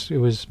 Mm-hmm. It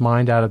was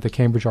mined out of the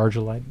Cambridge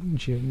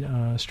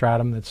argillite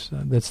stratum.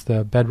 That's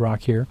the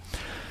bedrock here.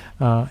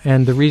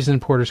 And the reason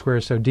Porter Square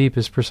is so deep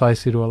is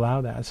precisely to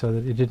allow that, so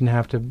that it didn't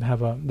have to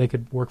they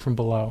could work from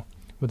below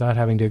without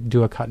having to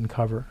do a cut and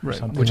cover or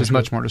something. Which is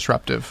much more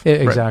disruptive.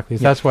 Exactly.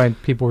 Right. That's why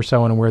people were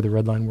so unaware the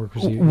Red Line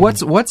workers.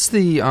 What's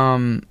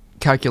the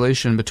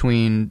calculation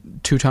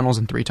between 2 tunnels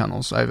and 3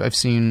 tunnels? I've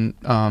seen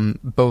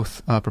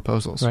both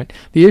proposals. Right.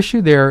 The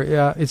issue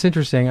there, it's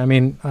interesting. I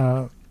mean,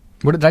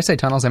 what did I say?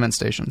 Tunnels? I meant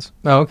stations.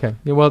 Oh, okay.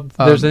 Yeah, well,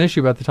 there's an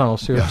issue about the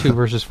tunnels, 2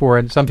 versus 4,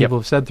 and some people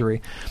have said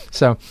 3.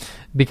 So,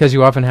 because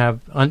you often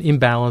have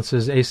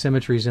imbalances,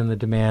 asymmetries in the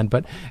demand,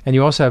 and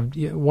you also have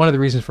one of the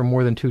reasons for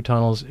more than 2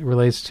 tunnels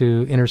relates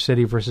to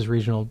intercity versus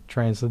regional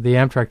trains. The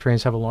Amtrak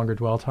trains have a longer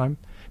dwell time.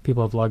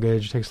 People have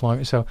luggage; it takes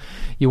longer. So,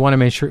 you want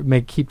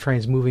to keep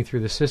trains moving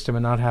through the system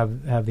and not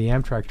have the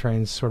Amtrak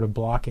trains sort of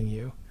blocking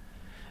you.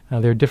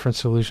 There are different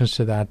solutions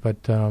to that,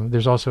 but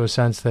there's also a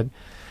sense that,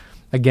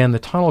 again, the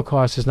tunnel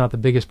cost is not the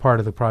biggest part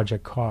of the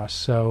project cost,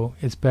 so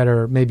it's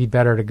maybe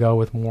better to go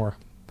with more.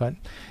 But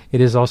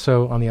it is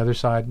also, on the other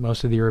side,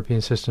 most of the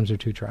European systems are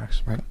 2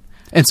 tracks. Right.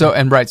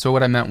 So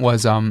what I meant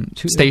was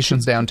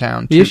stations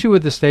downtown. The issue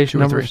with the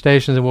number of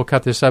stations, and we'll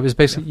cut this up, is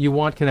basically you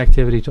want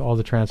connectivity to all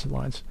the transit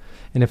lines.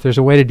 And if there's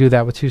a way to do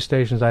that with 2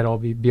 stations,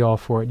 I'd be all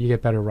for it. You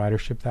get better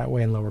ridership that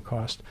way and lower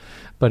cost.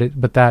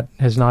 But that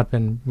has not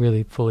been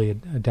really fully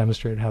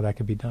demonstrated how that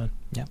could be done.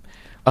 Yeah.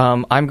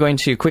 I'm going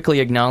to quickly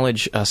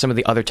acknowledge some of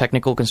the other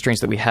technical constraints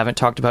that we haven't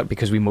talked about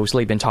because we've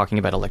mostly been talking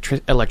about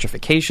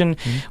electrification.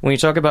 Mm-hmm. When you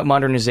talk about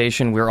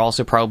modernization, we're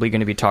also probably going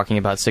to be talking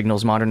about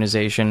signals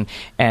modernization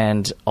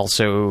and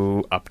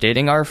also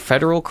updating our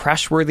federal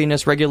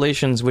crashworthiness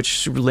regulations,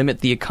 which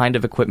limit the kind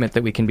of equipment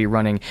that we can be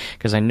running.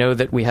 Because I know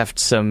that we have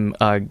some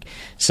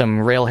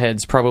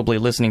railheads probably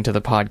listening to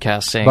the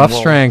podcast saying, buff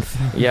strength.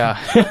 Yeah,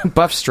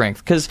 buff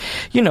strength. Because,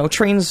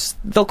 trains,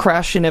 they'll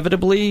crash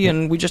inevitably,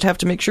 and we just have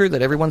to make sure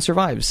that everyone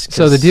survives.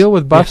 So the deal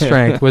with buff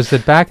strength was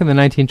that back in the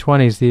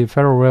 1920s, the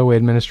Federal Railway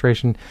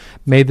Administration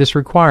made this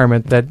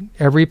requirement that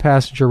every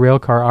passenger rail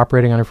car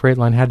operating on a freight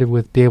line had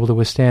to be able to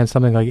withstand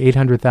something like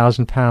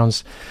 800,000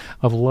 pounds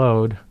of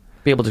load.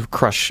 Be able to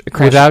crush.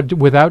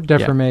 Without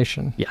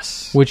deformation. Yeah.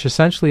 Yes. Which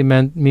essentially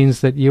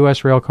means that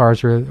U.S. rail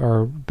cars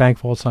are bank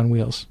vaults on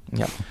wheels.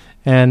 Yep.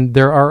 And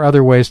there are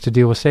other ways to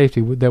deal with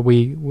safety that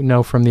we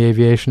know from the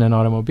aviation and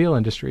automobile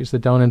industries that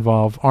don't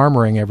involve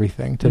armoring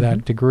everything to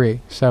that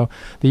degree. So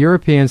the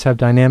Europeans have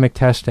dynamic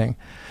testing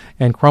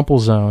and crumple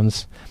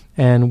zones,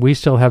 and we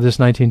still have this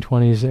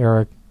 1920s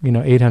era,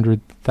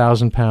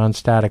 800,000 pound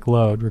static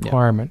load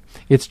requirement.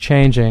 Yeah. It's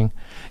changing.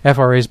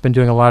 FRA's been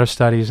doing a lot of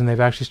studies, and they've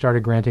actually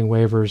started granting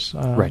waivers,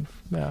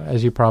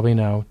 as you probably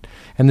know.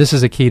 And this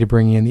is a key to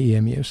bringing in the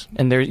EMUs.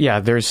 And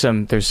there's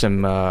some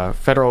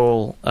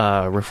federal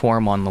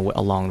reform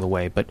along the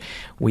way, but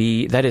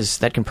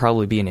that can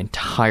probably be an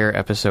entire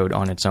episode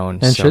on its own.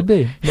 And should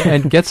be.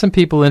 And get some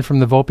people in from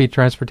the Volpe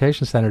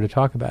Transportation Center to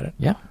talk about it.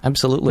 Yeah,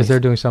 absolutely. Because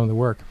they're doing some of the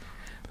work.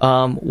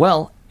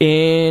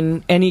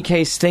 In any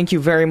case, thank you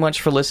very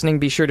much for listening.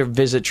 Be sure to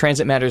visit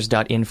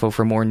transitmatters.info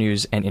for more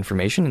news and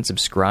information and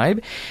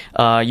subscribe.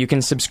 You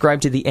can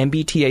subscribe to the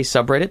MBTA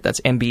subreddit. That's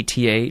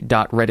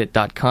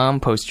mbta.reddit.com.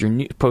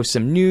 Post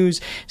some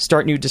news,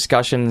 start new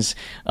discussions.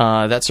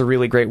 That's a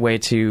really great way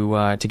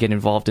to get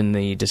involved in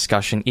the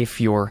discussion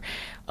if you're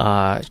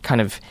kind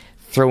of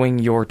throwing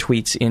your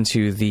tweets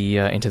into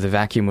the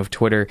vacuum of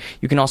Twitter.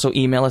 You can also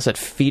email us at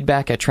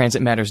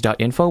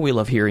feedback@transitmatters.info. We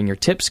love hearing your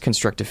tips,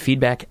 constructive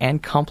feedback,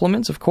 and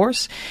compliments, of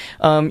course.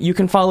 You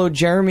can follow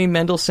Jeremy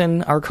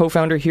Mendelson, our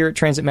co-founder here at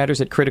Transit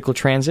Matters, at Critical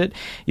Transit.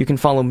 You can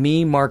follow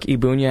me, Mark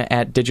Ibunya,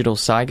 at Digital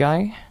Sci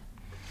Guy.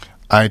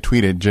 I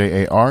tweeted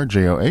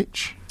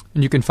JARJOH.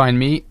 And you can find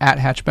me at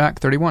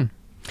Hatchback31.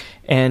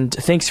 And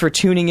thanks for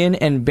tuning in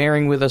and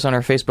bearing with us on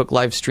our Facebook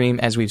live stream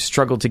as we've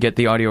struggled to get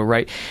the audio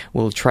right.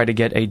 We'll try to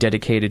get a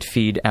dedicated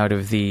feed out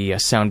of the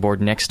soundboard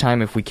next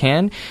time if we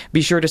can.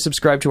 Be sure to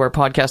subscribe to our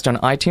podcast on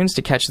iTunes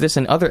to catch this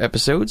and other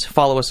episodes.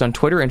 Follow us on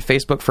Twitter and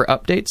Facebook for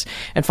updates.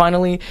 And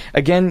finally,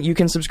 again, you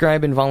can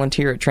subscribe and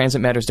volunteer at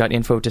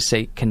transitmatters.info to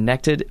stay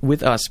connected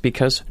with us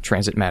because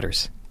transit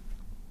matters.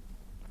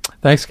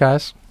 Thanks,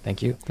 guys.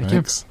 Thank you.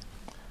 Thanks.